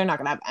can. They're not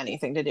going to have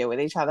anything to do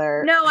with each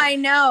other. No, I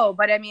know,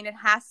 but I mean, it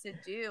has to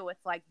do with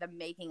like the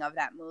making of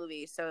that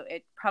movie, so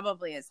it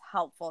probably is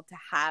helpful to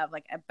have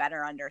like a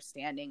better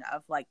understanding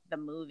of like the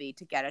movie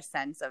to get a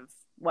sense of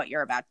what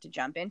you're about to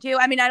jump into.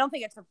 I mean, I don't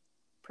think it's a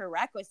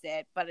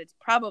prerequisite, but it's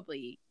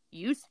probably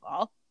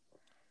useful.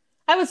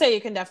 I would say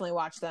you can definitely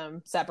watch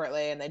them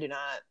separately, and they do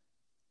not,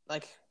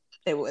 like,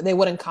 they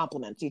wouldn't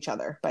complement each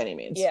other by any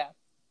means. Yeah.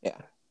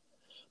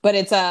 But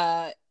it's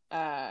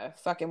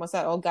fucking, what's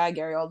that old guy,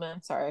 Gary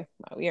Oldman? Sorry,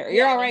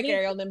 you're all right,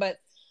 Gary Oldman. But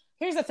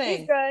here's the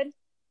thing: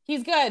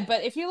 he's good.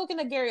 But if you look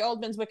into Gary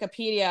Oldman's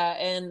Wikipedia,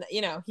 and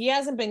you know he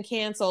hasn't been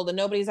canceled, and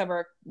nobody's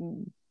ever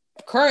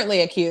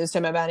currently accused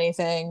him of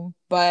anything,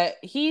 but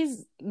he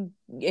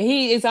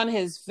is on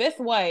his 5th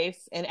wife,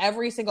 and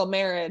every single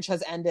marriage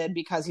has ended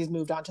because he's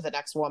moved on to the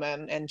next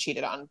woman and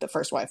cheated on the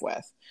first wife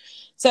with.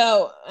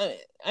 So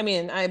I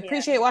mean, I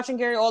appreciate watching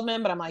Gary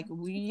Oldman, but I'm like,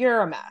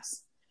 you're a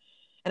mess,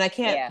 and I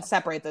can't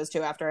separate those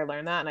two after I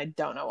learned that, and I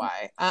don't know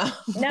why.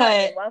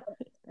 But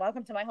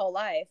welcome to my whole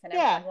life, and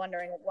I'm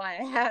wondering why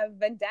I have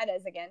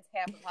vendettas against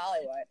half of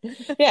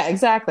Hollywood. Yeah,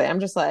 exactly. I'm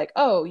just like,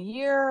 oh,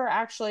 you're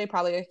actually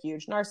probably a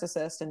huge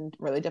narcissist and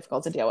really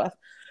difficult to deal with.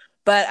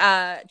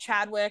 But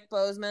Chadwick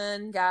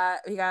Boseman got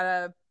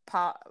a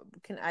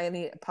can I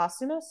need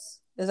posthumous?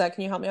 Can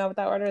you help me out with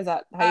that order? Is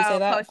that how you say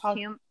that?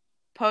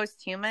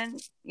 Post-human?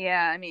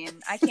 Yeah, I mean,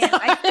 I can't.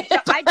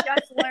 I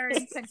just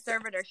learned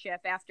conservatorship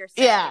after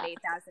saying it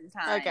 8,000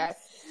 times. Okay,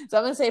 so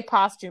I'm gonna say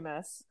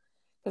posthumous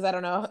because I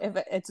don't know if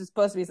it's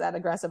supposed to be that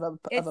aggressive of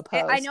a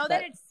post. I know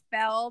that it's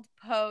spelled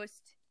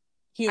post.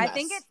 Humus. I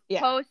think it's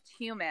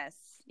posthumous.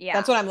 Yeah,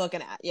 that's what I'm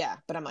looking at. Yeah,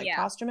 but I'm like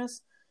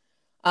posthumous.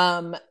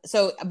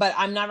 But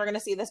I'm never gonna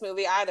see this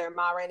movie either,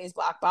 Ma Rainey's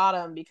Black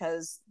Bottom,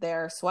 because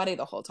they're sweaty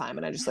the whole time,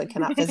 and I just like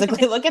cannot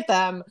physically look at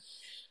them.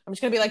 I'm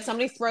just gonna be like,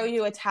 somebody throw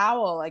you a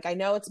towel. Like, I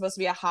know it's supposed to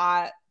be a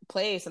hot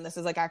place, and this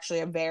is like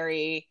actually a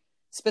very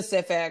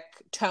specific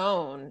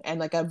tone and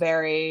like a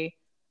very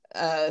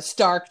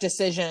stark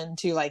decision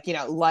to like, you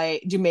know,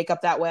 do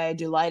makeup that way,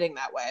 do lighting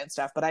that way and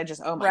stuff. But I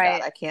just, oh my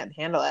God, I can't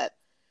handle it.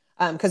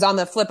 Because on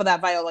the flip of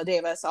that, Viola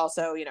Davis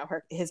also, you know,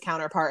 his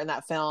counterpart in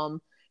that film,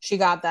 she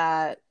got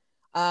that.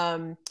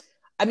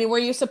 I mean, were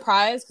you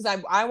surprised?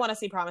 Because I want to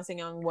see Promising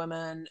Young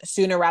Women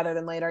sooner rather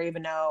than later,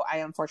 even though I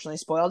unfortunately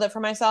spoiled it for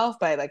myself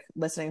by like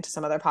listening to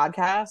some other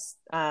podcasts.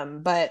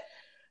 But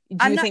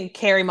do you think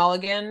Carey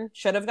Mulligan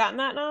should have gotten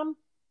that nom?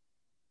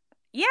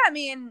 Yeah, I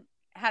mean,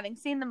 having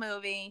seen the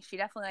movie, she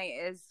definitely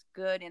is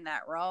good in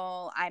that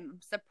role. I'm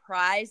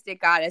surprised it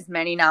got as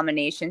many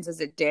nominations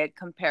as it did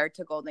compared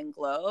to Golden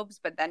Globes,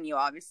 but then you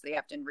obviously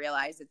have to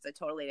realize it's a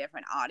totally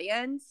different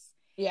audience.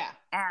 Yeah.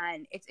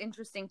 And it's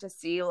interesting to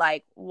see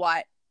like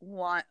Mank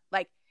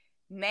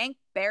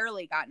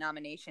barely got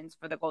nominations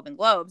for the Golden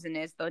Globes and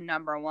is the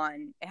number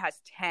one. It has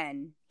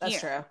 10. That's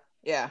true.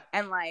 Yeah.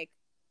 And like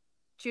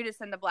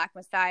Judas and the Black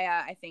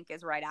Messiah, I think,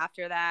 is right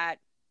after that.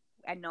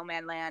 And No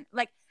Man Land.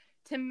 Like,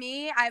 to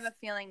me, I have a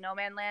feeling No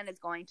Man Land is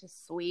going to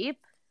sweep.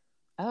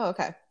 Oh,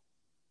 okay.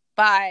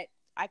 But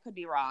I could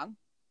be wrong.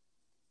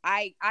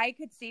 I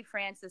could see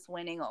Frances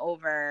winning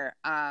over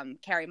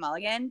Carey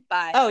Mulligan,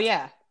 but oh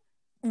yeah.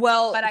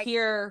 Well,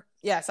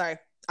 sorry.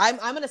 I'm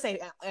going to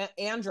say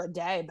Andra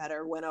Day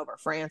better win over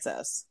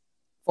Frances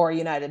for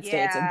United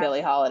States and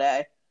Billie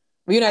Holiday.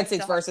 United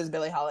States versus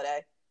Billie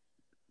Holiday.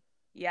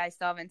 Yeah, I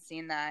still haven't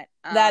seen that.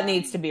 That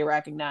needs to be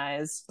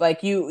recognized.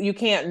 Like, you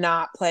can't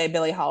not play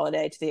Billie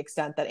Holiday to the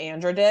extent that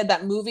Andra did.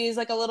 That movie is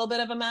like a little bit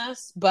of a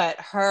mess, but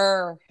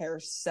her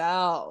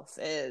herself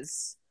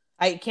is...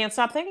 I can't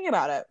stop thinking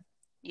about it.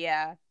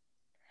 Yeah.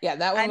 Yeah,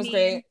 that one was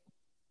great.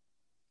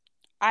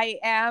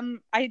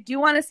 I do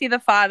want to see The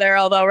Father,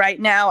 although right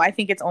now I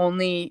think it's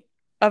only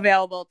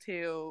available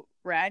to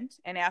rent.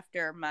 And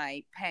after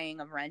my paying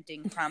of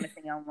renting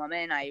Promising Young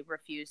Woman, I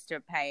refuse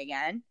to pay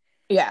again.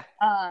 Yeah.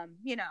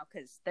 You know,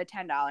 because the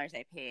 $10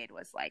 I paid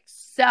was like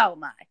so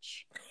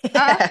much.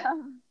 But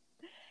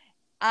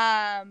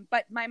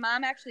my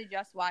mom actually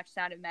just watched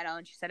Sound of Metal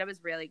and she said it was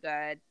really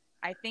good.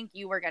 I think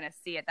you were gonna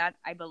see it. That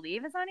I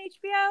believe is on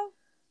HBO.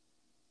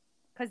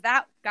 Because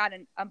that got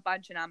a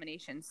bunch of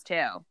nominations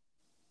too.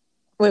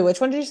 Wait,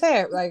 which one did you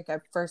say? Like, I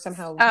first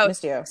somehow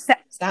missed you.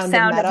 Sound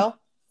of Metal?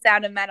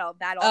 Sound of Metal.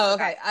 That also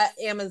okay.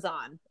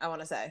 Amazon, I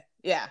want to say.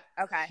 Yeah.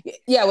 Okay.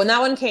 Yeah, when that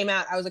one came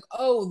out, I was like,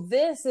 oh,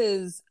 this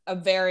is a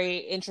very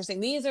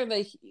interesting... These are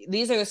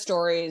the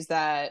stories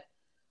that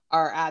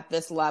are at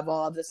this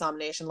level, of this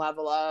nomination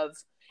level of...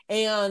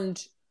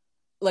 And,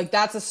 like,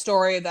 that's a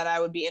story that I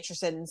would be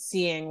interested in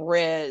seeing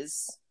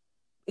Riz...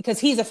 Because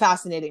he's a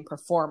fascinating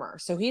performer.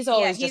 So he's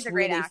always just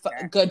really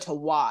good to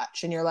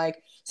watch. And you're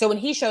like... So when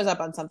he shows up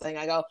on something,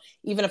 I go,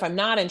 even if I'm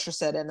not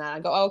interested in that, I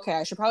go, okay,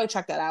 I should probably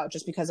check that out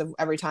just because of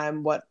every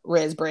time what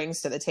Riz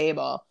brings to the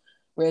table.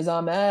 Riz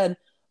Ahmed.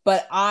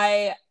 But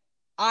I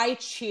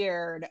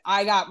cheered.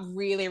 I got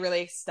really,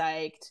 really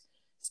psyched.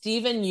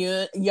 Stephen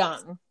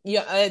Young.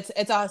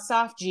 It's a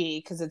soft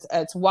G because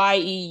it's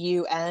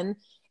Yeun,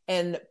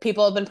 and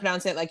people have been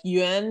pronouncing it like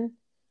Yuen.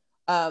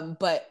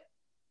 But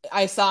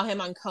I saw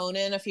him on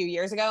Conan a few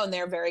years ago, and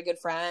they're very good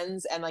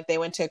friends. And like they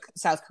went to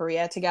South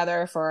Korea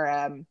together for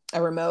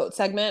a remote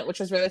segment, which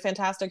was really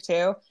fantastic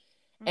too.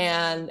 Mm-hmm.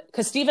 And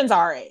because Steven's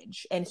our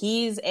age, and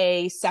he's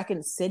a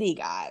Second City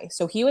guy,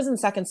 so he was in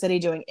Second City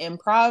doing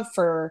improv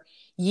for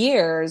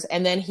years,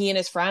 and then he and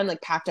his friend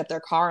like packed up their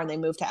car and they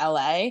moved to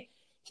LA.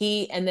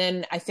 And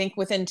then I think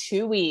within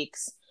 2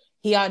 weeks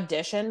he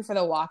auditioned for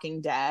The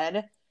Walking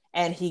Dead,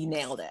 and he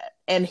nailed it.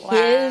 And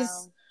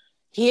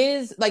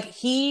his like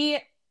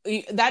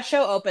that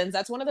show opens.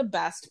 That's one of the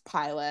best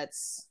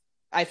pilots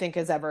I think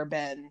has ever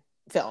been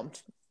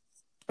filmed.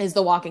 Is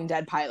The Walking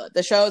Dead pilot.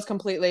 The show is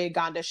completely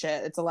gone to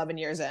shit. It's 11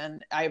 years in.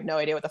 I have no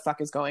idea what the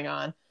fuck is going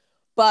on.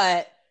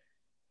 But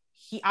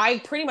I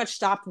pretty much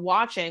stopped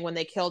watching when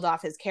they killed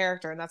off his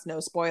character, and that's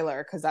no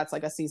spoiler because that's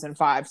like a season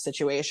 5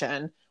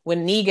 situation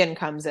when Negan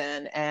comes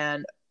in.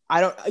 And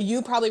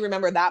you probably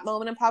remember that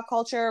moment in pop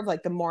culture of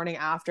like the morning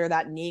after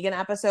that Negan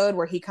episode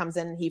where he comes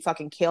in and he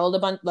fucking killed a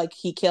bunch, like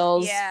he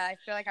kills. Yeah, I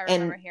feel like I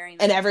remember hearing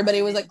that. And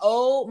everybody was like,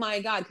 oh my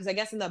God. Because I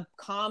guess in the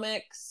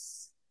comics,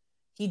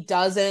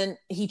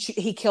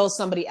 he kills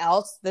somebody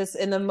else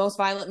in the most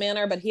violent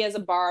manner, but he has a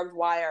barbed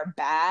wire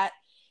bat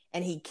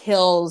and he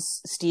kills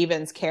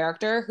Steven's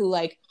character who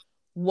like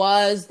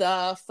was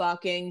the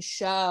fucking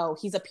show.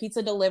 He's a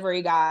pizza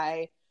delivery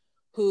guy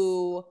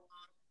who,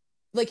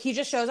 like, he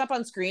just shows up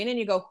on screen and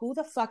you go, who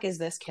the fuck is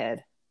this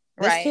kid?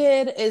 This Right.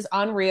 kid is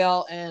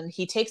unreal, and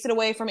he takes it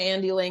away from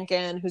Andy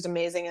Lincoln, who's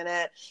amazing in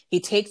it. He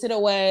takes it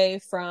away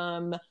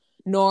from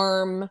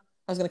Norm.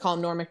 I was going to call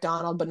him Norm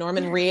Macdonald, but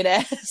Norman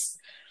Reedus.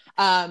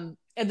 And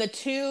the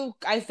two,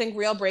 I think,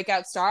 real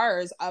breakout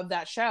stars of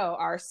that show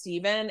are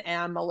Steven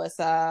and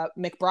Melissa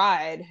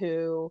McBride,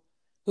 who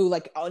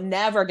like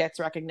never gets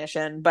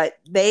recognition, but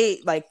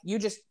they like,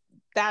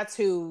 that's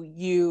who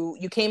you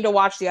came to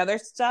watch the other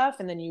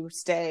stuff, and then you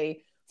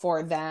stay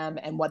for them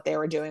and what they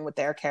were doing with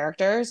their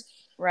characters.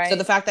 Right. So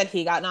the fact that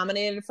he got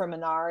nominated for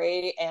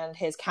Minari and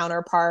his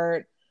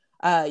counterpart,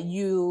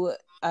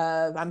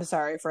 I'm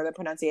sorry for the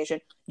pronunciation,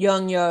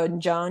 Young Yeon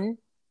Jun,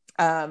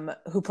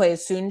 who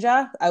plays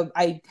Sunja.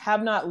 I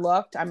have not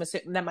looked. I'm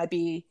assuming that might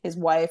be his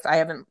wife. I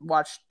haven't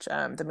watched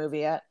the movie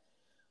yet,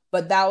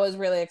 but that was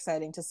really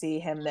exciting to see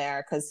him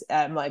there, because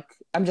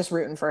I'm just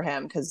rooting for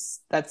him, because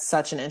that's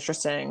such an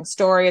interesting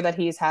story that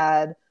he's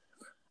had.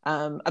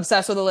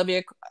 Obsessed with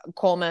Olivia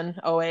Colman,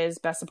 always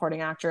best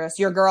supporting actress.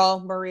 Your girl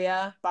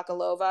Maria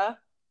Bakalova,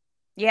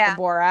 yeah,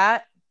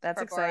 Borat. That's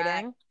for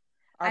exciting. Borat.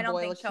 I don't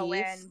think she'll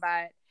win,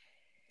 but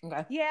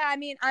okay. Yeah, I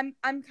mean, I'm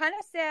kind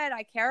of sad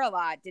I Care a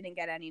Lot didn't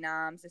get any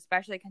noms,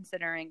 especially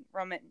considering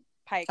Rosamund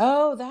Pike.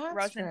 Oh, that's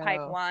Rosamund true.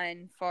 Pike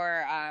won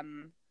for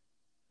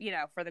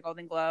for the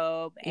Golden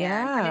Globe, and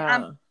Yeah. I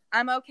mean,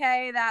 I'm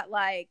okay that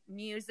like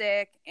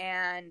Music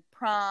and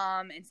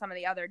Prom and some of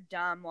the other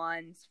dumb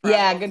ones.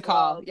 Yeah, good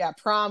call. Yeah,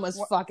 Prom was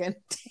fucking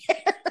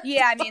terrible.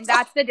 Yeah, I mean,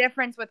 that's the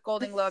difference with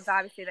Golden Globes.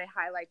 Obviously, they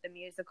highlight the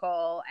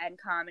musical and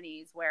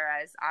comedies,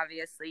 whereas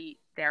obviously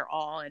they're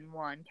all in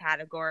one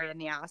category in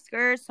the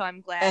Oscars. So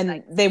I'm glad.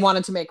 And they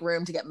wanted to make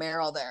room to get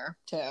Meryl there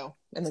too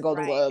in the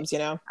Golden Globes, you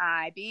know.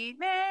 I beat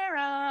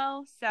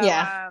Meryl. So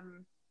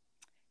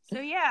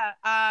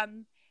yeah.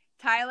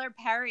 Tyler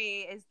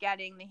Perry is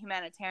getting the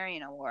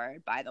Humanitarian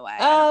Award, by the way.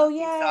 Oh, yay.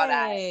 You saw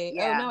that.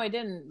 Yeah. Oh, no, I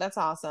didn't. That's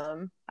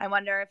awesome. I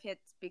wonder if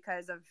it's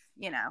because of,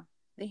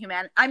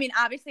 I mean,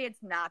 obviously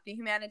it's not the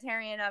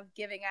humanitarian of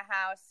giving a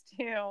house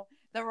to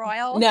the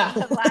royals. No.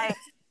 Like,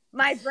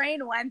 my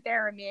brain went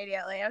there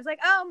immediately. I was like,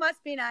 oh,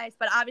 must be nice.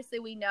 But obviously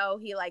we know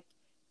he, like,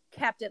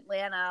 kept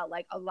Atlanta,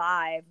 like,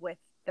 alive with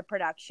the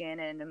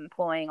production and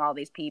employing all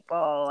these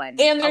people. And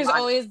there's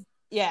always,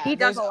 he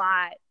does a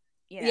lot.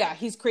 Yeah,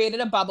 he's created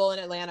a bubble in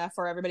Atlanta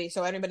for everybody.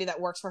 So everybody that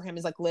works for him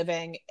is like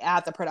living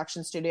at the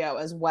production studio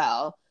as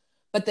well.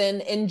 But then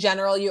in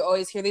general, you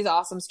always hear these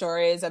awesome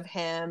stories of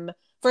him.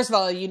 First of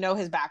all, you know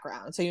his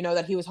background. So you know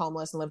that he was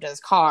homeless and lived in his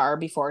car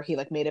before he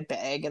like made it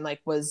big, and like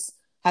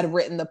had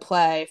written the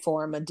play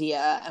for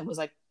Medea and was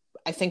like,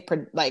 I think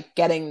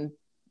getting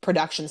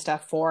production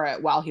stuff for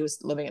it while he was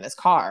living in his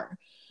car.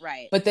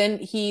 Right. But then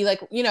he like,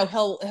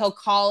 he'll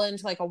call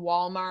into like a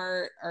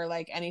Walmart or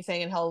like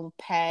anything, and he'll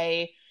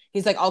pay.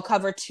 He's like, I'll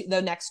cover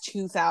the next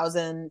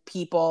 2,000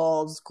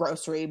 people's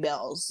grocery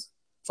bills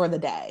for the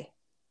day.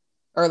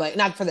 Or like,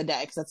 not for the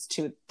day, because that's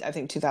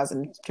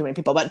 2,000 too many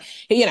people. But,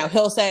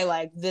 he'll say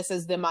like, this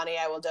is the money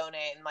I will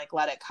donate, and like,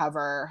 let it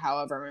cover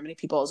however many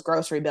people's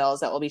grocery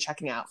bills that will be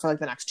checking out for like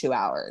the next 2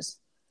 hours.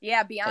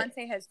 Yeah,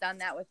 Beyonce has done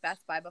that with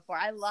Best Buy before.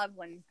 I love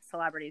when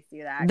celebrities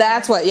do that.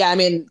 That's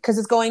because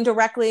it's going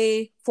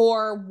directly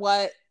for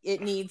what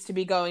it needs to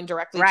be going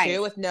directly to,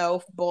 with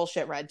no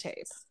bullshit red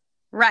tape.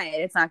 Right.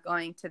 It's not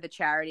going to the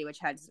charity, which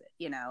has,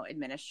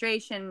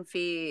 administration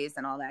fees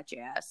and all that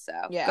jazz. So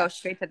go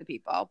straight to the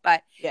people.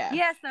 But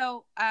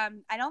so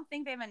I don't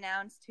think they've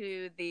announced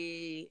who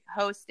the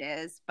host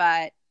is,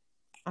 but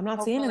I'm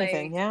not seeing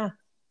anything. Yeah.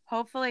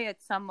 Hopefully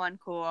it's someone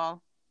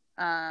cool.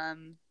 How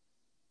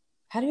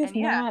do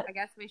you not? I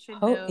guess we should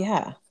move.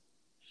 Yeah.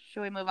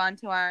 Should we move on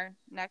to our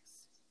next?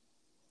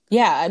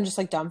 Yeah, I'm just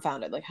like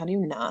dumbfounded. Like, how do you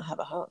not have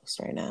a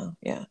host right now?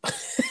 Yeah.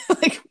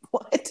 Like,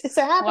 what is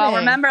happening? Well,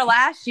 remember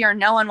last year,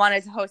 no one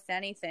wanted to host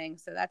anything,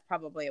 so that's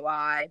probably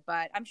why.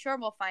 But I'm sure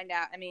we'll find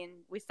out. I mean,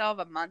 we still have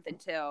a month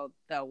until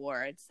the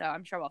awards, so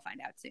I'm sure we'll find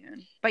out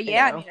soon. But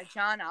yeah, I mean, a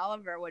John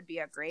Oliver would be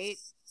a great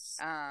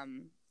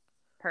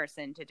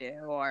person to do.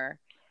 Or,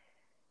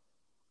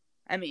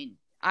 I mean,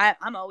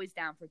 I'm always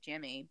down for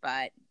Jimmy,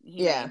 but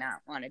he may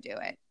not want to do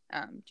it.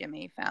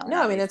 Jimmy Fallon.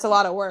 No, I mean, it's a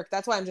lot of work.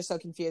 That's why I'm just so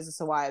confused as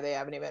to why they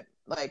haven't even,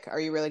 like, are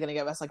you really going to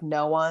give us, like,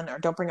 no one? Or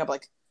don't bring up,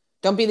 like,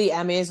 don't be the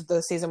Emmys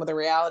the season with the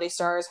reality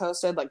stars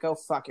hosted. Like, go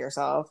fuck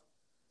yourself.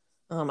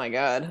 Oh, my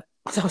God.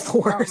 That was the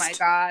worst. Oh, my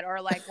God. Or,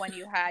 like, when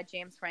you had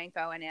James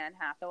Franco and Anne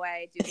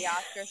Hathaway do the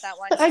Oscars that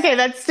one day. Okay,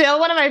 that's still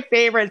one of my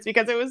favorites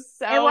because it was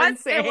so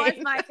insane. It was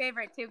my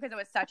favorite, too, because it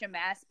was such a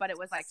mess, but it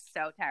was, like,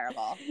 so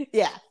terrible.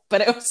 Yeah,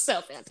 but it was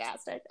so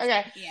fantastic.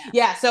 Okay.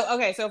 Yeah, so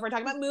if we're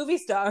talking about movie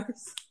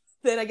stars...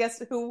 Then I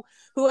guess who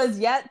has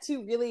yet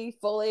to really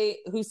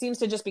who seems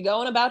to just be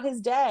going about his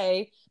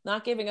day,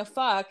 not giving a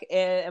fuck.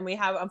 And we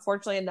have,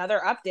 unfortunately,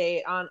 another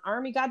update on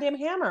Armie goddamn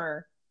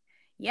Hammer.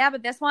 Yeah,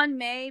 but this one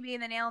may be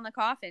the nail in the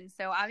coffin.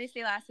 So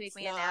obviously last week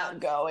we announced. Not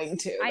going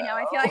to. I know.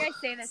 I feel like I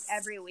say this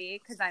every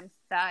week because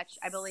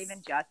I believe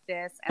in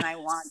justice and I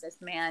want this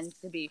man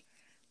to be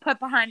put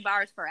behind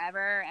bars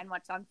forever. And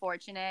what's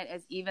unfortunate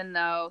is even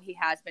though he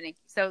has been,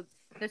 so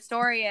the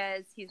story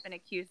is he's been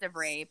accused of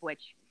rape,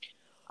 which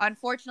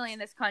unfortunately in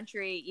this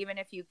country, even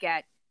if you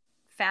get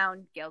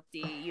found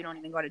guilty, you don't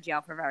even go to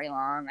jail for very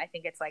long. I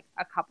think it's like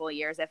a couple of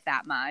years, if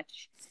that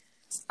much.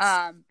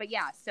 But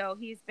yeah, so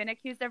he's been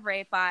accused of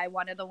rape by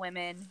one of the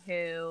women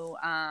who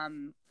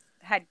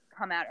had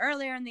come out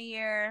earlier in the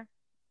year,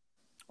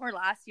 or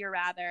last year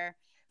rather,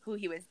 who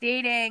he was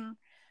dating.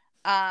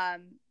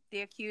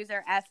 The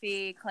accuser,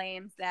 Effie,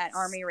 claims that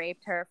Armie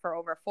raped her for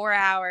over 4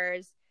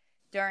 hours,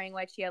 during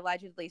which he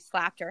allegedly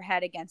slapped her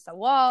head against a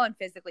wall and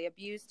physically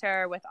abused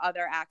her with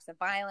other acts of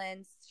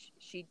violence.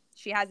 She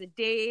has a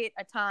date,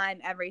 a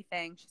time,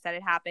 everything. She said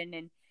it happened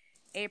in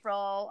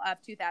April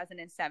of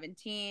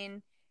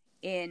 2017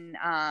 in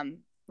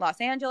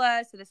Los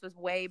Angeles. So this was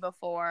way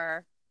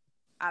before,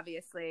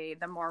 obviously,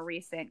 the more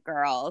recent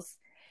girls.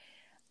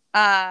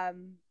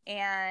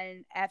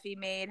 And Effie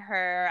made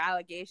her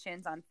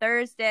allegations on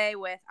Thursday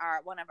with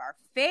one of our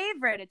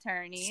favorite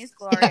attorneys,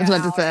 Gloria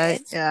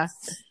Arod, yeah.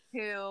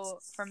 Who,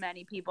 for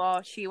many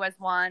people, she was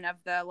one of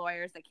the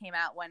lawyers that came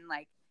out when,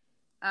 like,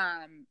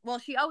 well,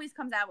 she always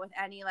comes out with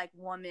any, like,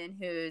 woman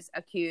who's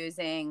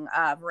accusing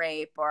of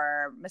rape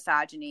or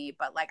misogyny,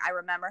 but, like, I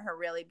remember her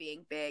really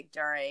being big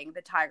during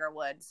the Tiger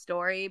Woods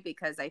story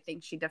because I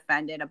think she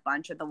defended a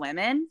bunch of the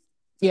women.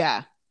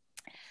 Yeah.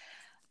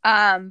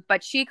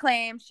 But she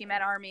claims she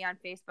met Armie on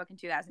Facebook in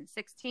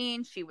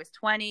 2016. She was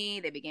 20.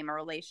 They began a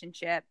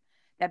relationship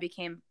that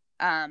became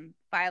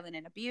violent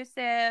and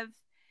abusive.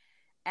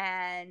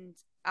 And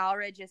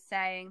Aldridge is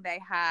saying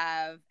they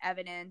have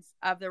evidence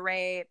of the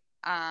rape.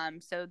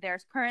 So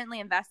there's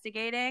currently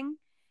investigating.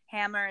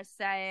 Hammer is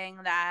saying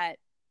that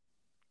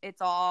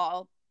it's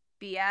all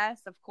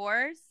BS, of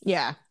course.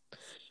 Yeah.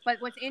 But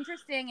what's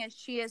interesting is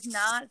she is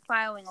not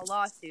filing a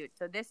lawsuit.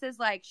 So this is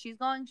like she's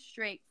going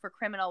straight for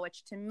criminal,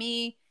 which to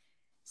me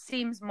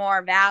seems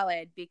more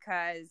valid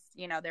because,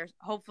 you know, there's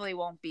hopefully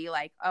won't be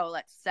like, oh,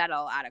 let's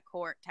settle out of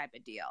court type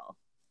of deal.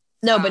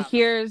 No, but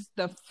here's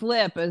the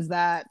flip is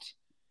that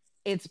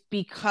it's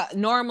because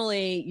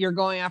normally you're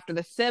going after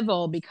the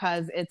civil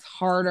because it's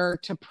harder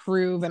to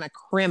prove in a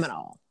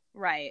criminal.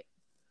 Right.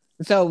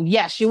 So,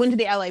 yes, she went to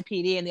the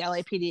LAPD and the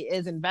LAPD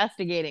is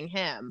investigating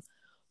him.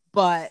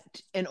 But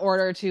in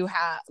order to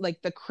have,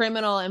 like, the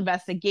criminal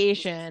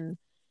investigation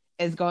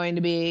is going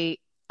to be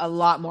a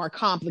lot more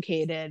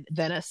complicated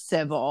than a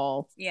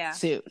civil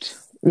suit.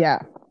 Yeah.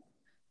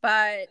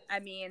 But, I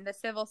mean, the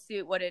civil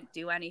suit wouldn't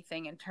do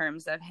anything in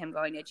terms of him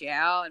going to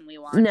jail, and we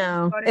want him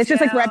to go to it's jail.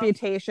 just, like,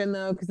 reputation,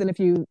 though, because then if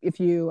you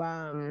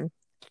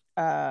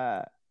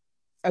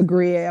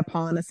agree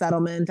upon a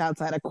settlement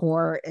outside of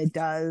court, it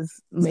does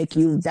make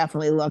you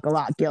definitely look a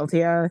lot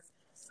guiltier.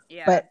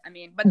 Yeah, but I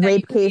mean, but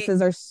rape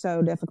cases are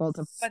so difficult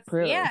to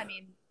prove. Yeah, I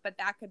mean, but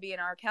that could be an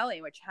R.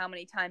 Kelly, which how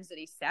many times did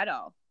he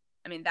settle?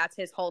 I mean, that's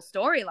his whole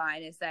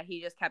storyline is that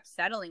he just kept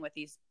settling with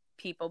these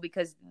people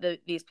because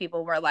these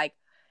people were like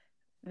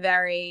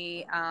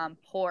very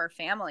poor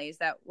families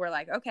that were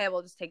like, okay,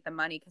 we'll just take the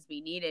money because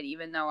we need it,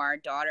 even though our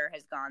daughter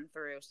has gone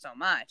through so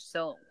much.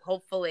 So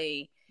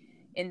hopefully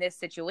in this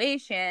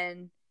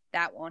situation,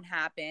 that won't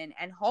happen.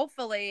 And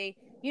hopefully,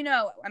 you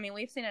know, I mean,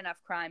 we've seen enough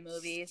crime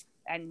movies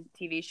and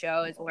TV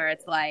shows where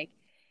it's like,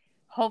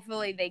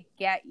 hopefully they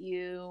get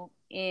you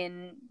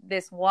in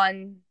this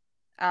one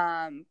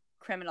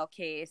criminal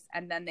case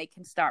and then they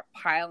can start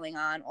piling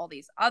on all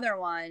these other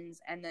ones.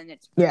 And then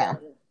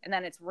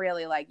it's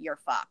really like, you're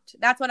fucked.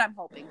 That's what I'm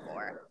hoping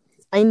for.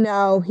 I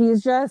know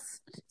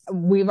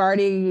we've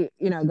already,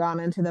 you know, gone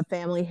into the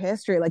family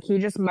history. Like he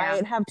just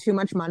might have too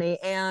much money.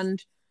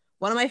 And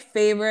one of my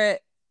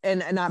favorite,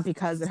 and not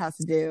because it has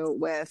to do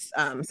with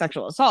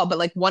sexual assault, but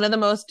like one of the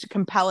most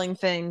compelling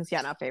things,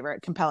 not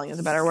favorite, compelling is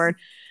a better word,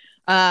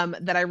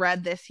 that I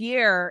read this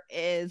year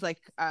is like,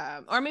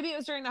 or maybe it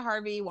was during the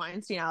Harvey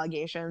Weinstein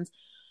allegations.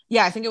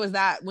 Yeah, I think it was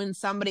that when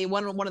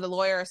one of the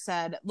lawyers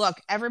said, look,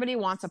 everybody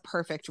wants a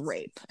perfect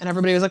rape. And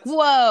everybody was like,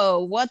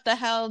 whoa, what the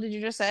hell did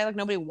you just say? Like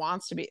nobody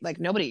wants to be, like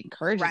nobody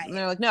encourages. Right. And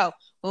they're like, no,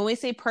 when we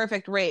say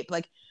perfect rape,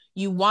 like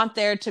you want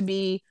there to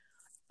be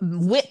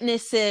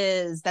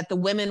witnesses that the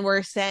women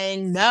were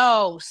saying,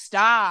 no,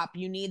 stop.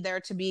 You need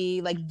there to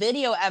be like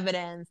video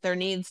evidence. There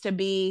needs to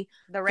be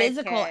the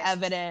physical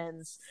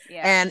evidence.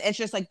 Yeah. And it's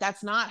just like,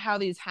 that's not how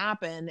these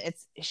happen.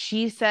 It's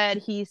she said,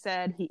 he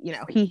said,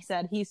 he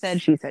said,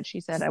 she said, she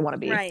said. I want to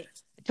be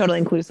totally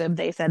inclusive.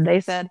 They said.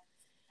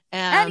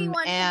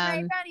 Anyone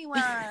can rape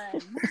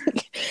anyone.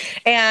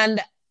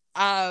 And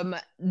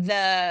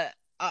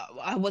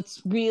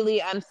what's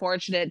really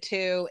unfortunate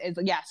too is,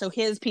 so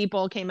his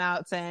people came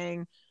out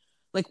saying,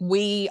 like,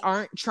 we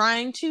aren't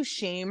trying to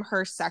shame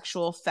her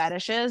sexual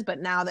fetishes,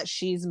 but now that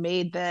she's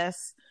made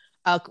this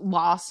a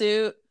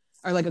lawsuit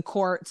or like a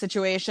court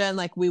situation,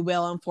 like we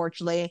will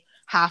unfortunately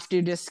have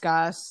to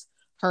discuss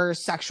her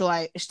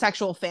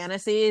sexual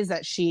fantasies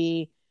that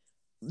she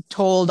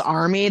told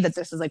Armie that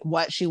this is like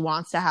what she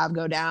wants to have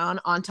go down.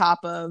 On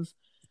top of,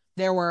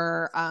 there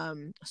were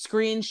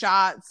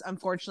screenshots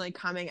unfortunately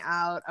coming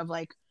out of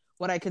like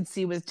what I could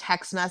see was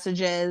text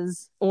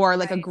messages or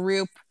like a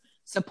group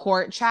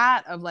support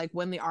chat of like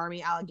when the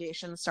Armie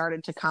allegations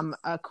started to come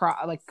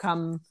across, like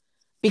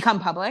become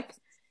public.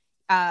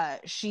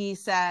 She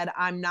said,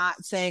 I'm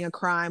not saying a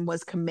crime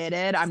was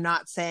committed. I'm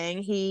not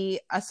saying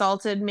he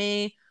assaulted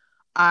me.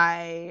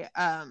 I'm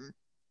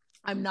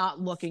not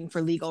looking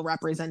for legal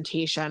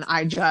representation.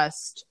 I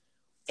just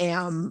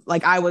am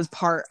like, I was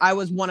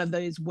one of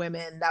those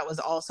women that was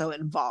also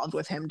involved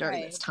with him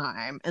during this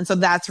time. And so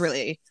that's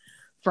really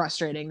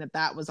frustrating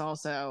that was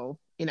also,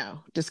 you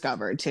know,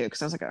 discovered too.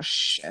 Cause I was like, oh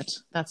shit,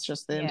 that's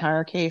just the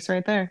entire case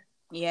right there.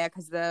 Yeah,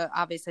 because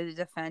obviously the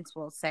defense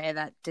will say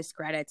that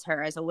discredits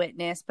her as a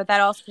witness, but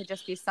that also could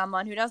just be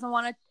someone who doesn't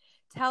want to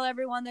tell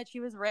everyone that she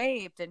was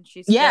raped and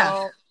she's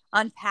still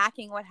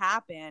unpacking what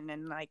happened.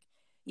 And like,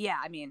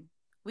 I mean,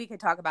 we could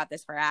talk about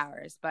this for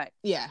hours, but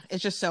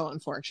it's just so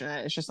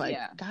unfortunate. It's just like,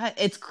 God,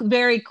 it's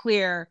very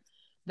clear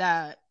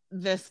that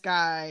this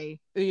guy,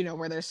 you know,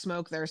 where there's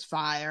smoke, there's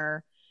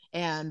fire.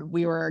 And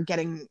we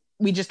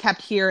just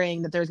kept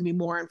hearing that there's gonna be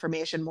more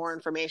information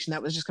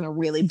that was just going to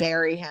really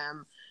bury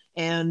him.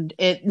 And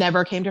it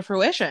never came to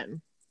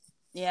fruition.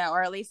 Yeah,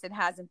 or at least it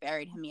hasn't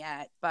buried him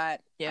yet.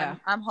 But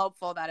I'm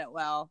hopeful that it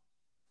will.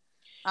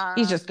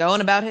 He's just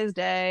going about his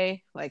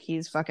day like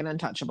he's fucking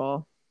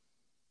untouchable.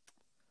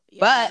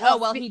 Yeah,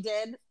 but he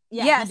did.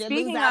 Yeah, he did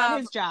lose out on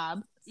his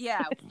job.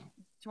 Yeah. Do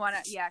you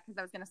want to? Yeah, because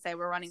I was gonna say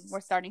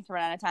we're starting to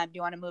run out of time. Do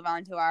you want to move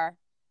on to our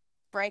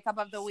breakup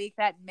of the week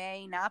that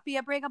may not be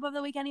a breakup of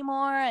the week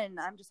anymore? And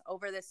I'm just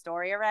over this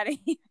story already.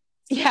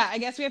 Yeah, I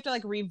guess we have to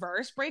like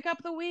reverse breakup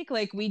of the week.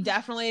 Like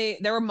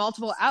there were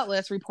multiple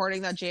outlets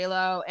reporting that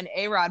J-Lo and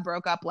Arod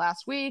broke up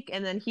last week.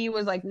 And then he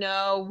was like,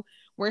 no,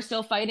 we're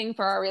still fighting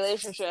for our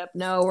relationship.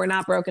 No, we're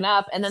not broken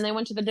up. And then they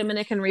went to the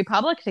Dominican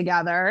Republic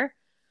together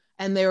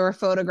and they were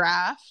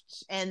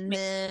photographed. And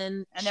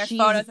there's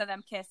photos of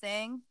them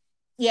kissing.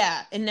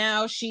 Yeah. And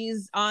now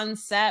she's on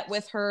set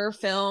with her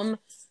film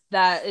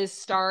that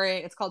is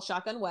it's called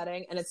Shotgun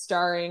Wedding, and it's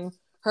starring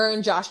her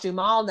and Josh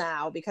Duhamel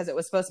now because it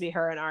was supposed to be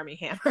her and Armie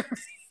Hammer.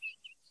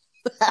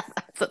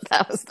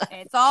 that was that.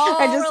 It's all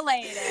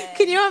related.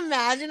 Can you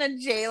imagine a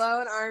J-Lo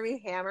and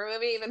Armie Hammer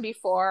movie even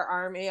before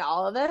Armie,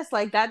 all of this?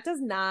 Like, that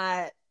does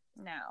not...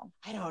 No.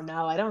 I don't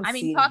know. I don't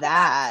see talk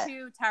that. About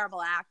two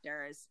terrible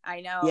actors.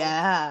 I know.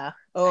 Yeah.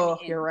 Oh,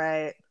 you're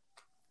right.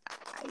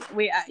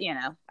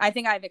 I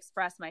think I've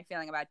expressed my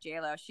feeling about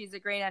J-Lo. She's a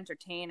great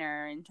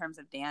entertainer in terms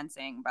of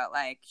dancing, but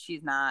like,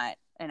 she's not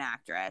an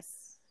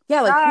actress.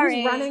 Yeah, like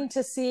who's running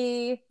to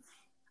see?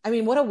 I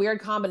mean, what a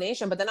weird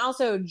combination. But then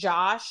also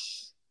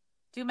Josh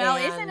Duhamel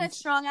isn't a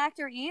strong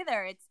actor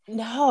either. Is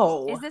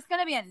this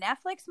going to be a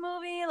Netflix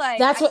movie? Like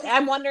that's what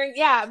I'm wondering.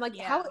 Yeah, I'm like,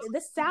 how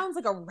this sounds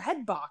like a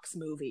Redbox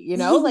movie. You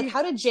know, like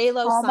how did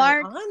J-Lo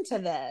sign on to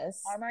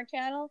this? Hallmark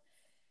Channel.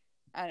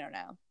 I don't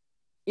know.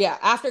 Yeah,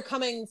 after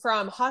coming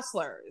from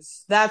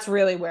Hustlers, that's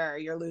really where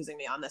you're losing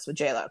me on this with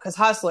J-Lo, because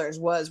Hustlers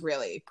was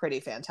really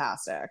pretty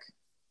fantastic.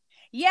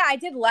 Yeah, I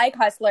did like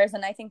Hustlers,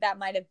 and I think that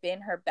might have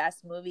been her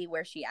best movie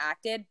where she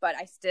acted, but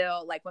I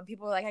still, like, when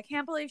people were like, I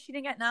can't believe she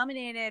didn't get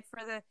nominated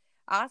for the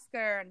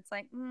Oscar, and it's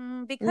like,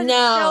 because it's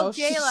still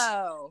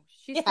J-Lo.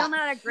 She's still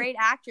not a great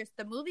actress.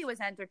 The movie was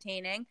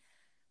entertaining,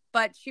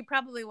 but she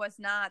probably was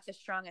not the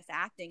strongest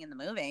acting in the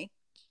movie.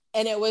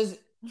 And it was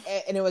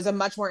a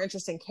much more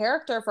interesting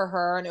character for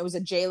her, and it was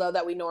a J-Lo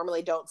that we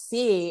normally don't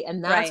see,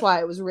 and that's why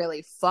it was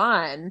really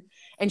fun.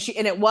 And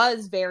it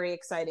was very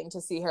exciting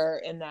to see her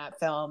in that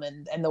film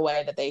and the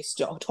way that they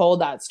still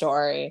told that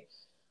story.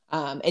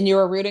 And you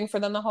were rooting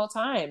for them the whole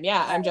time.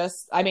 Yeah,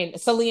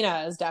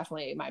 Selena is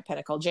definitely my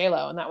pinnacle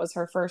J-Lo, and that was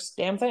her first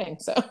damn thing.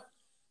 So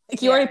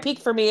like, you already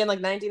peaked for me in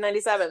like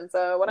 1997,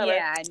 so whatever.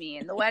 Yeah, I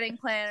mean, The Wedding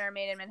Planner,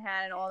 Made in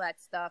Manhattan, all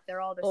that stuff,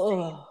 they're all the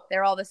same.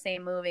 They're all the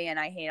same movie, and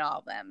I hate all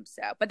of them.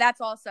 So, but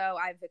that's also,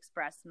 I've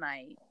expressed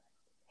my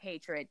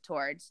hatred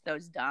towards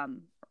those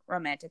dumb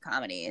romantic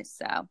comedies.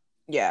 So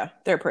yeah,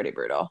 they're pretty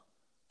brutal.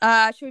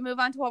 Should we move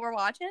on to what we're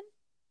watching?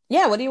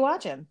 Yeah, what are you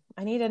watching?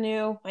 I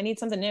need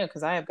something new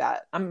because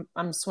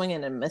I'm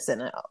swinging and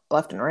missing it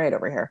left and right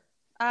over here.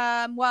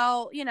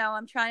 Well,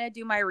 I'm trying to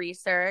do my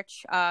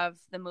research of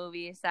the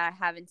movies that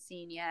I haven't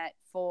seen yet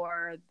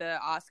for the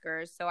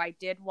Oscars. So I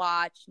did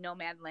watch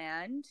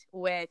Nomadland,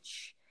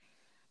 which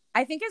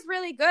I think is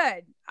really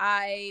good.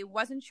 I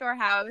wasn't sure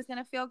how I was going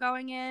to feel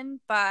going in,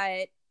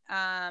 but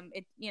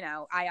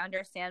I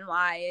understand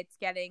why it's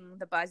getting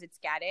the buzz it's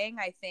getting.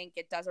 I think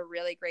it does a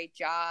really great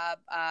job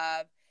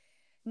of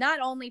not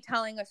only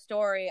telling a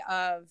story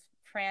of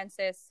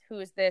Frances, who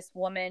is this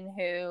woman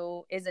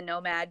who is a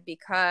nomad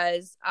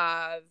because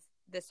of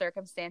the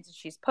circumstances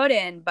she's put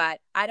in, but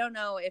I don't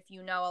know if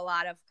you know a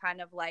lot of kind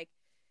of like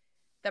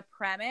the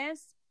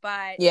premise,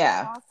 but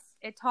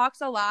it talks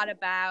a lot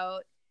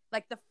about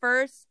like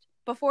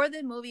before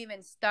the movie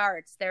even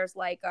starts, there's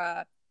like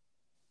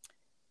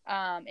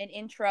an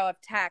intro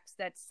of text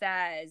that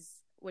says,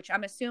 which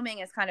I'm assuming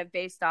is kind of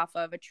based off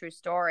of a true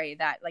story,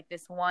 that like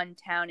this one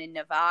town in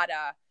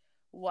Nevada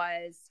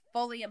was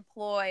fully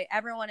employed.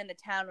 Everyone in the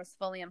town was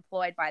fully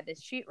employed by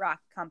this sheetrock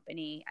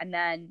company. And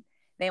then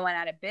they went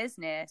out of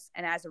business.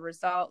 And as a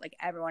result, like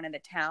everyone in the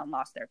town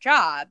lost their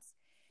jobs.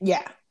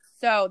 Yeah.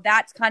 So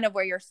that's kind of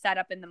where you're set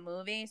up in the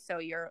movie. So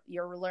you're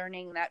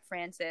learning that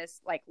Frances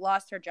like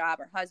lost her job,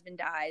 her husband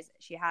dies,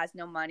 she has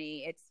no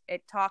money.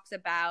 It talks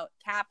about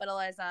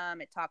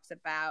capitalism, it talks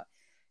about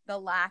the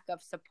lack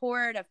of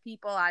support of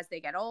people as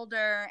they get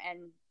older,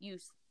 and you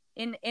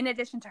in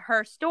addition to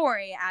her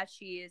story as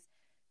she's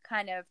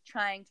kind of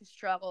trying to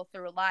struggle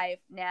through life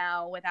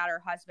now without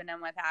her husband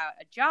and without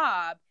a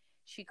job,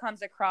 she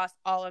comes across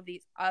all of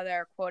these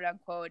other quote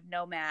unquote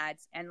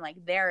nomads and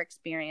like their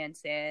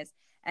experiences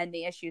and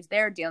the issues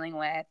they're dealing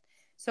with.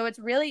 So it's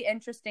really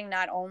interesting,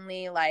 not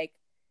only like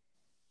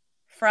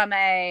from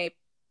a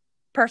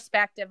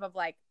perspective of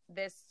like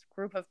this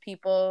group of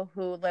people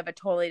who live a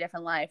totally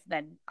different life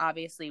than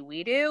obviously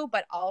we do,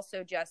 but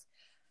also just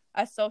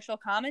a social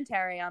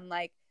commentary on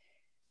like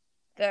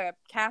the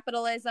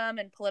capitalism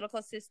and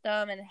political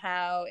system and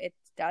how it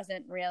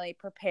doesn't really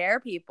prepare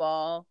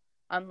people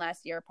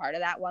unless you're part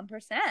of that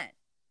 1%.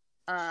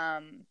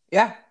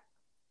 Yeah.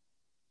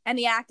 And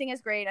the acting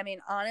is great. I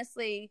mean,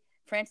 honestly,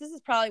 Frances is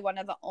probably one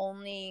of the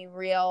only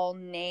real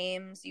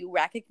names you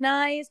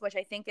recognize, which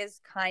I think is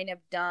kind of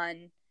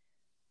done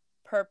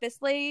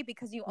purposely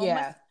because you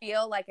almost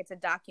feel like it's a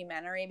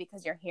documentary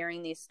because you're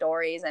hearing these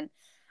stories. And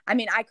I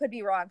mean, I could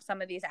be wrong.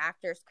 Some of these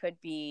actors could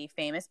be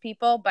famous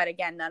people, but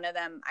again, none of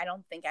them, I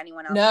don't think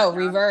anyone else. No,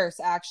 reverse.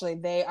 Actually,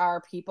 they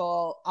are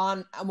people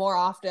on more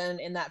often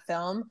in that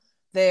film.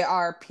 They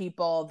are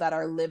people that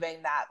are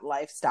living that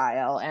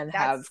lifestyle and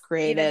have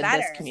created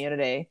this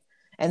community.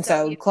 And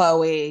so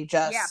Chloe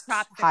just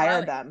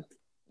hired them.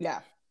 Yeah.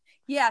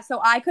 Yeah.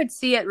 So I could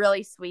see it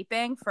really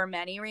sweeping for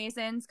many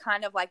reasons,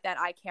 kind of like that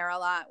I Care a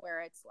Lot,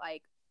 where it's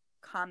like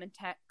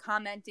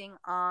commenting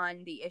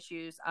on the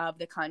issues of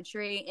the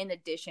country in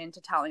addition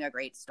to telling a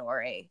great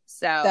story.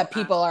 So that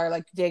people are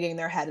like digging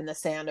their head in the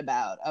sand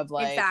about of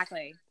like,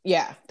 exactly.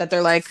 Yeah. That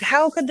they're like,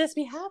 how could this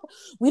be happening?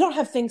 We don't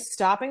have things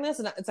stopping this.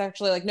 And it's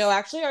actually like, no,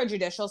 actually our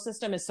judicial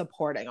system is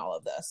supporting all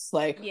of this.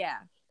 Like, yeah.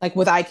 Like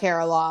with I Care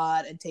a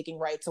Lot and taking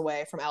rights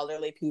away from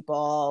elderly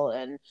people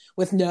and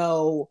with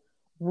no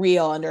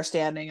real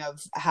understanding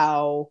of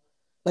how,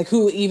 like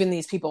who even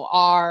these people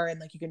are. And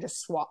like, you can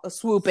just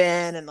swoop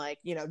in and like,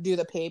 you know, do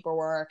the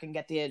paperwork and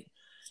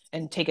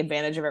and take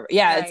advantage of it.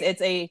 Yeah. Right.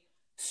 It's a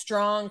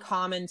strong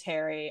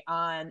commentary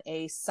on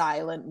a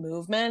silent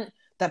movement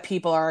that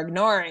people are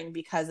ignoring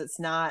because it's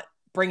not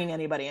bringing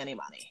anybody any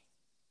money.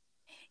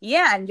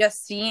 Yeah, and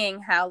just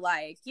seeing how,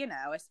 like, you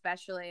know,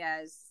 especially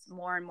as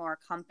more and more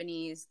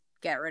companies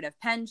get rid of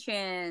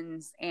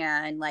pensions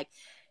and, like,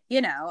 you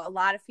know, a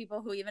lot of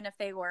people who, even if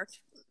they worked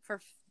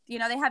for, you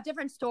know, they have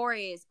different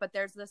stories, but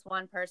there's this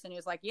one person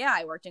who's like, yeah,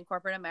 I worked in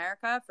corporate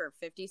America for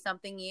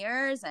 50-something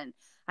years, and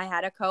I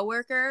had a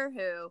coworker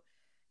who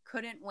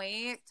couldn't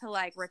wait to,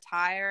 like,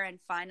 retire and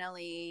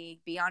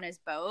finally be on his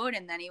boat,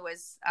 and then he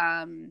was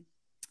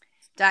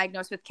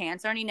diagnosed with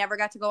cancer, and he never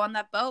got to go on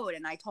that boat,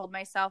 and I told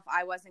myself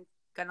I wasn't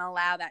gonna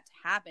allow that to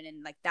happen,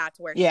 and like that's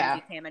where she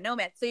became a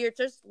nomad. So you're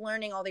just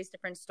learning all these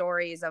different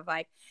stories of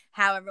like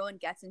how everyone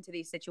gets into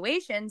these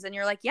situations, and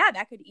you're like, yeah,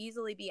 that could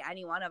easily be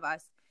any one of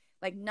us.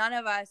 Like none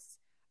of us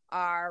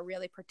are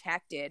really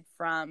protected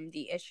from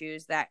the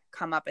issues that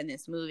come up in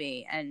this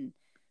movie, and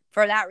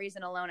for that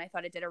reason alone, I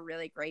thought it did a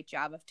really great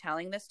job of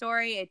telling the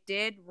story. It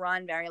did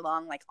run very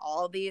long. Like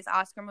all of these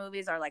Oscar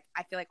movies are like,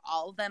 I feel like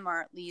all of them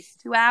are at least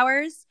 2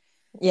 hours.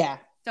 Yeah.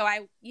 So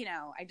I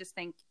just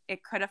think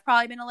it could have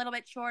probably been a little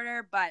bit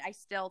shorter, but I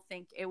still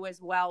think it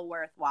was well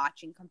worth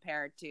watching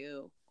compared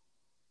to,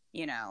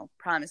 you know,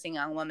 Promising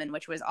Young Woman,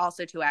 which was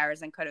also 2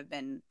 hours and could have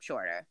been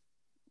shorter.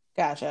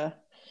 Gotcha.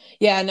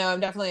 Yeah, no, I'm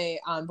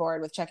definitely on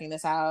board with checking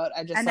this out.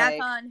 And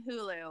that's on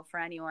Hulu for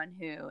anyone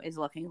who is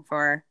looking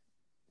for.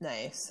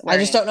 Nice. I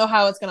just don't know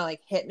how it's gonna like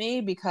hit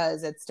me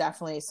because it's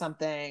definitely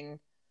something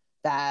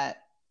that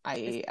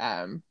I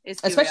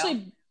especially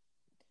real.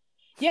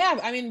 Yeah,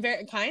 I mean,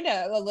 kind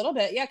of a little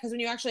bit. Yeah, because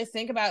when you actually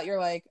think about, you're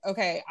like,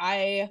 okay,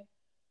 I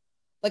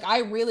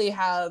really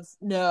have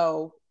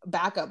no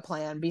backup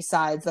plan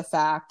besides the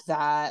fact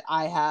that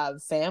I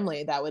have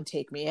family that would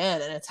take me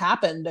in, and it's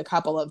happened a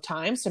couple of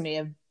times to me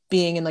of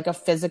being in like a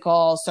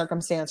physical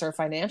circumstance or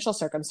financial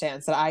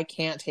circumstance that I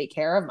can't take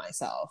care of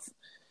myself.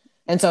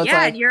 And so it's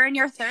like, and you're in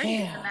your 30s.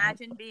 Damn.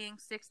 Imagine being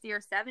 60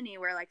 or 70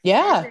 where like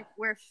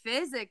where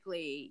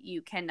physically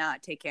you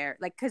cannot take care,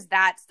 like, because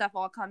that stuff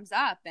all comes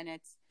up, and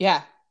it's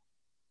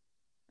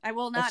I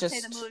will not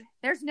say the movie.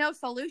 There's no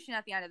solution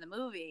at the end of the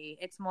movie.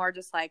 It's more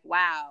just like,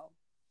 wow,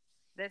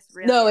 this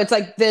really. No, it's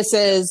like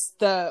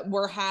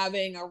we're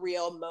having a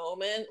real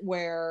moment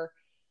where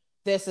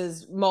this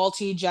is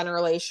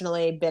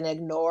multi-generationally been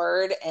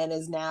ignored and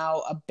is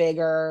now a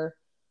bigger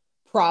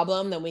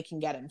problem than we can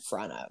get in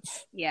front of.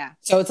 Yeah.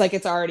 So it's like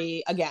it's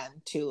already again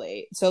too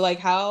late. So like,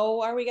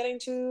 how are we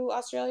getting to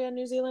Australia and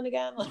New Zealand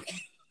again? Like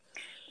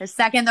the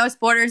second those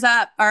borders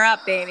are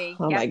up, baby.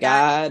 Oh my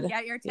God.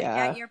 Get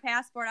your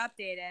passport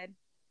updated.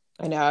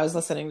 I know. I was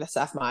listening to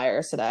Seth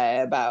Meyers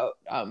today about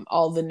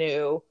all the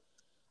new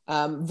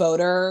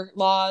voter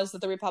laws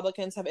that the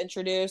Republicans have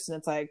introduced, and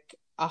it's like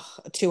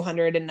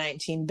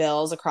 219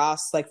 bills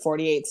across like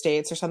 48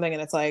 states or something.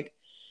 And it's like,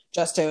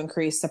 just to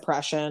increase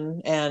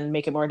suppression and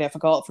make it more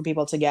difficult for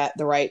people to get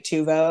the right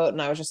to vote. And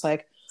I was just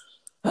like,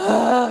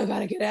 oh, I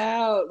gotta get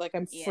out. Like,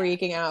 I'm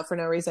freaking out for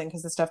no reason,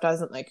 because this stuff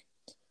doesn't like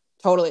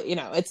totally, you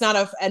know, it's not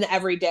an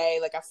everyday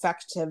like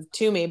effective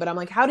to me, but I'm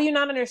like, how do you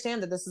not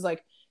understand that this is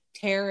like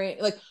tearing,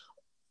 like,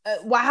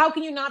 how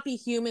can you not be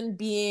human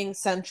being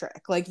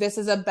centric? Like, this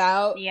is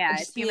about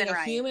just being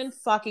a human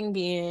fucking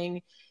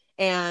being,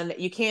 and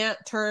you can't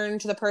turn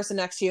to the person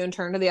next to you and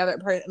turn to the other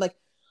person. Like,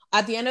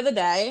 at the end of the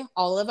day,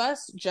 all of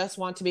us just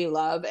want to be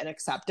loved and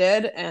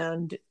accepted,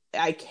 and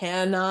I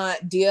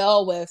cannot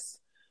deal with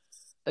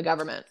the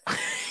government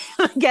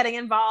getting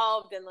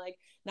involved and like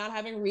not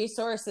having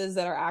resources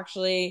that are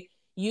actually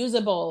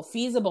usable,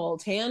 feasible,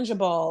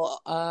 tangible,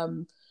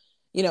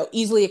 you know,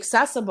 easily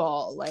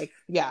accessible. Like,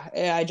 yeah,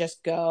 I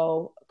just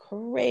go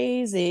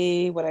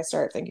crazy when I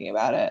start thinking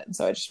about it. And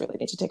so I just really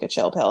need to take a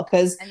chill pill,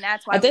 because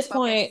at this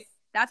point,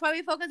 that's why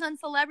we focus on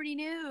celebrity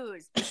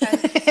news,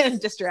 because and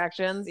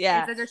distractions.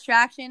 Yeah, it's a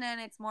distraction and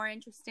it's more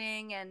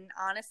interesting, and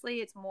honestly,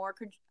 it's more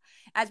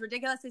as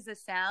ridiculous as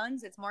this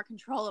sounds, it's more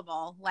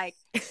controllable. Like,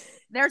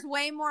 there's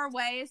way more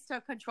ways to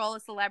control a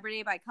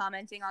celebrity by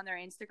commenting on their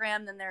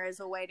Instagram than there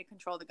is a way to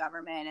control the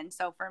government. And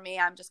so for me,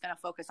 I'm just going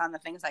to focus on the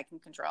things I can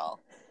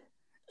control,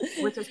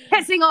 which is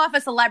pissing off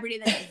a celebrity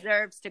that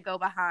deserves to go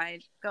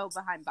behind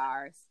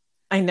bars.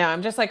 I know.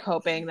 I'm just like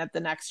hoping that the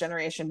next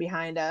generation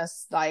behind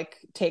us like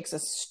takes a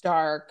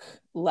stark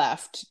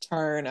left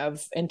turn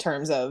in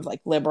terms of like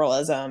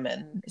liberalism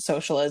and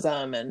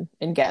socialism and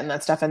getting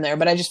that stuff in there.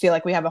 But I just feel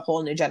like we have a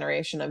whole new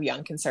generation of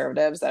young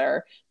conservatives that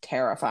are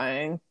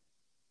terrifying.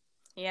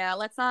 Yeah,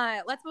 let's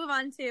move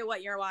on to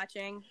what you're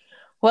watching.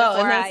 Well,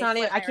 and that's not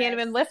even, I can't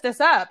even lift this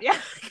up. Yeah,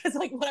 because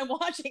like what I'm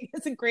watching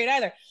isn't great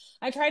either.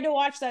 I tried to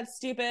watch that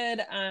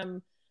stupid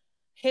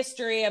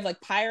history of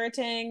like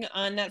pirating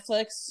on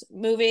Netflix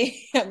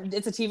movie.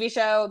 It's a TV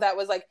show that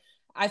was like,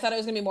 I thought it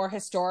was gonna be more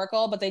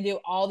historical, but they do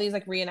all these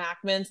like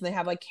reenactments, and they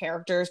have like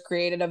characters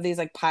created of these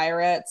like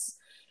pirates,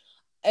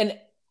 and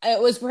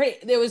it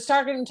was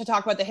starting to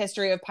talk about the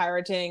history of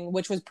pirating,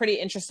 which was pretty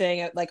interesting.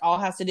 It like all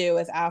has to do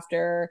with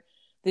after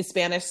the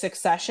Spanish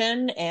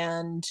succession,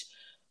 and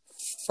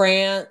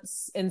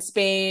France and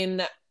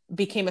Spain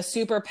became a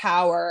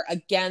superpower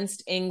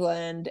against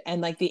England,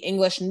 and like the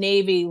English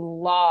Navy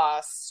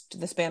lost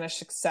the Spanish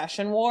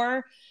Succession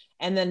War,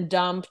 and then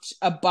dumped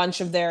a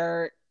bunch of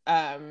their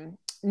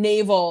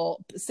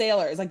naval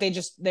sailors. Like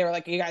they were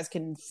like, you guys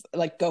can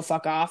like go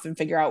fuck off and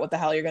figure out what the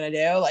hell you're gonna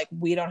do. Like,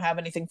 we don't have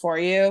anything for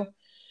you.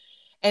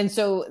 And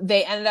so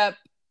they ended up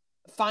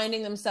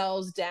finding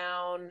themselves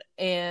down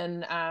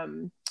in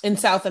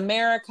South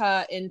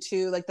America,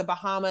 into like the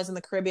Bahamas and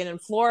the Caribbean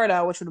and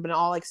Florida, which would have been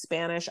all like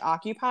Spanish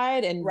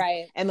occupied and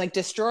like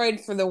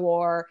destroyed for the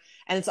war.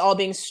 And it's all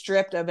being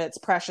stripped of its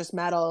precious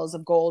metals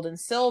of gold and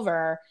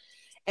silver.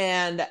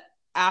 And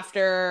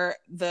after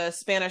the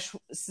Spanish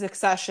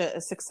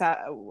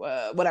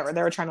whatever,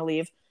 they were trying to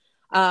leave,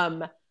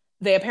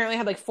 they apparently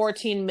had like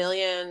 $14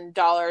 million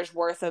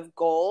worth of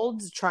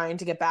gold trying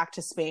to get back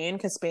to Spain,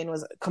 because Spain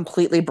was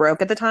completely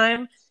broke at the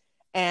time.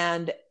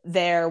 And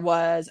there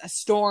was a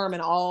storm,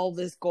 and all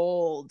this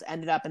gold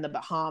ended up in the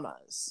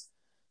Bahamas.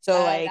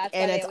 So like,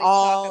 and it's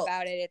all talk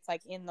about it. It's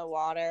like in the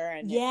water,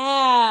 and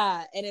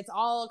and it's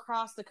all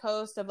across the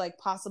coast of like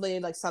possibly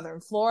like southern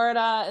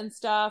Florida and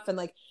stuff. And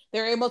like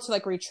they're able to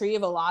like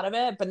retrieve a lot of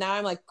it. But now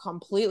I'm like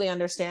completely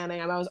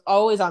understanding. I was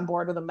always on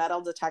board with a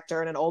metal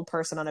detector and an old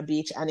person on a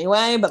beach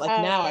anyway. But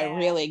like now I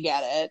really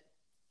get it.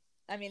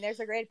 I mean, there's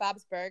a great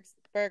Bob's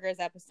Burgers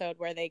episode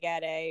where they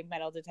get a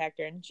metal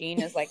detector, and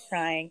Gene is like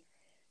trying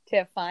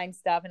to find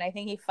stuff, and I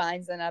think he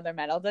finds another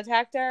metal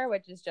detector,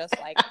 which is just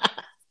like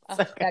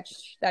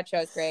that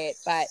show's great.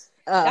 But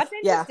that's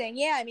interesting.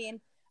 Yeah, I mean,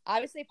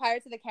 obviously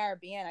Pirates of the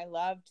Caribbean, I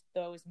loved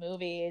those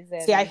movies.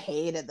 And see, I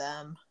hated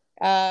them.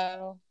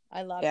 Oh,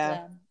 I loved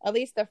them. At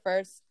least the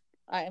first.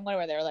 What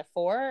were there, like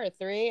 4 or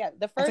 3?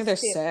 The first, I think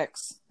there's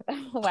 6.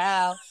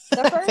 Wow,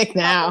 the first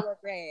couple were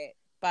great.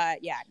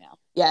 But yeah,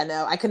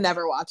 no, I could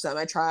never watch them.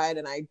 I tried,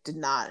 and I did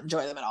not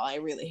enjoy them at all. I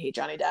really hate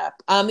Johnny Depp.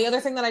 The other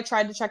thing that I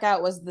tried to check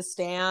out was The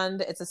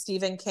Stand. It's a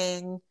Stephen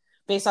King,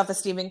 based off a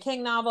Stephen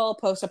King novel,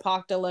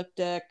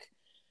 post-apocalyptic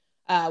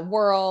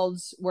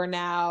worlds, where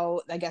now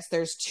I guess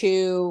there's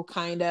 2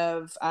 kind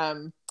of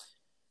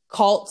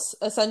cults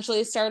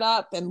essentially start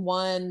up, and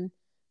one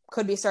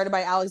could be started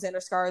by Alexander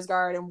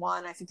Skarsgård, and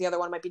one, I think the other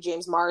one might be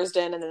James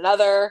Marsden, and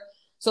another.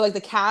 So like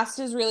the cast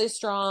is really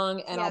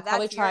strong, and I'll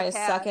probably try a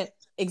second.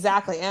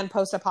 Exactly. And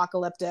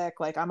post-apocalyptic,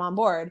 like I'm on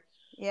board.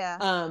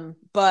 Yeah.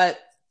 But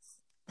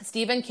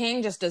Stephen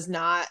King just does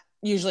not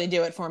usually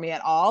do it for me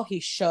at all.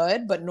 He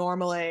should, but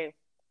normally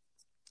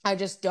I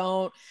just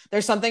don't.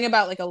 There's something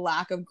about like a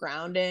lack of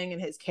grounding in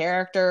his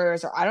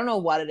characters, or I don't know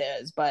what it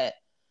is, but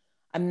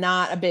I'm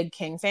not a big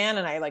King fan,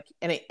 and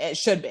it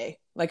should be.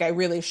 Like I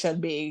really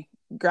should be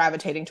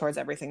gravitating towards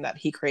everything that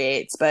he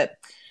creates, but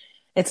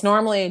it's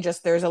normally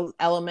just there's an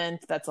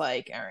element that's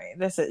like, all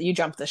right, you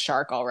jumped the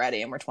shark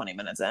already, and we're 20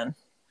 minutes in.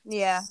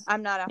 Yeah,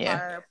 I'm not a Yeah.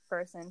 horror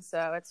person,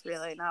 so it's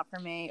really not for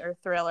me, or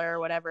thriller or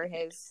whatever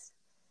his.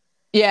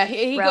 Yeah,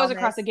 he goes realm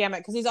across is. the gamut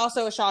because he's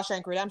also a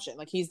Shawshank Redemption.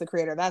 Like, he's the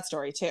creator of that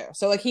story too.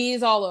 So like,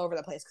 he's all over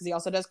the place because he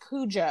also does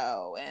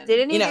Cujo and,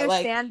 Didn't you he know, do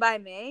like, Stand By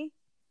Me?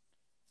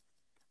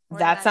 Or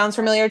did that I sounds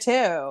misremember? familiar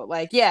too.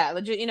 Like, yeah,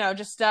 legit, you know,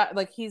 just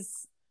like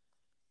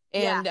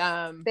Yeah,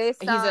 and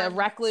based he's a on.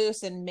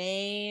 recluse in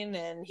Maine,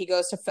 and he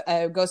goes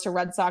to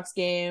Red Sox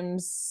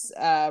games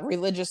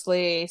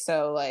religiously.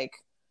 So like,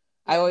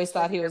 I Yeah, always he's a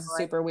thought he weird was boy.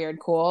 super weird,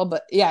 cool,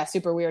 but yeah,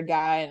 super weird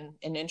guy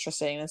and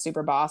interesting and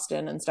super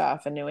Boston and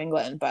stuff and New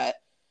England. But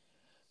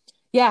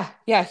yeah,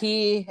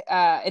 he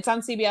it's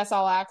on CBS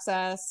All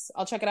Access.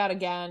 I'll check it out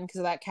again because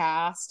of that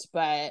cast,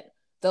 but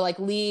the like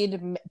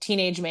lead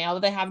teenage male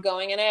that they have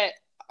going in it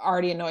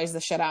already annoys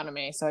the shit out of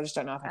me, so I just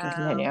don't know if I can Oh,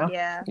 continue.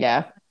 yeah.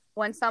 Yeah.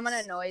 When someone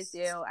annoys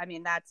you, I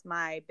mean, that's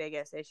my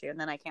biggest issue, and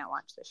then I can't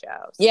watch the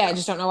show. Yeah, So. I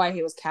just don't know why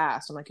he was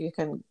cast. I'm like, we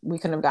couldn't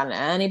have gotten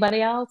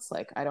anybody else.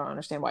 Like, I don't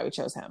understand why we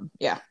chose him.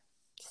 Yeah.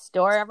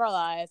 Story of our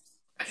lives.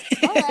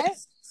 All right.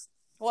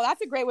 Well,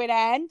 that's a great way to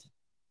end.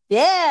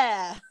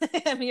 Yeah.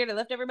 I'm here to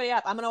lift everybody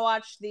up. I'm gonna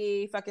watch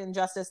the fucking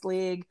Justice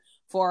League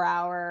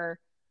 4-hour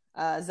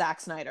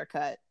Zack Snyder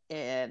cut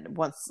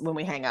when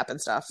we hang up and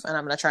stuff. And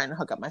I'm gonna try and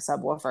hook up my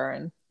subwoofer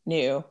and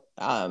new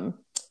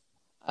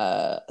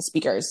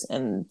speakers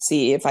and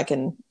see if I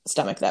can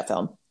stomach that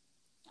film.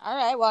 All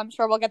right. Well, I'm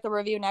sure we'll get the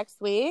review next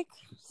week.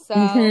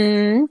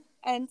 So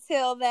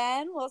until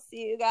then, we'll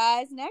see you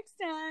guys next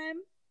time.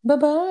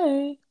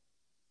 Bye-bye.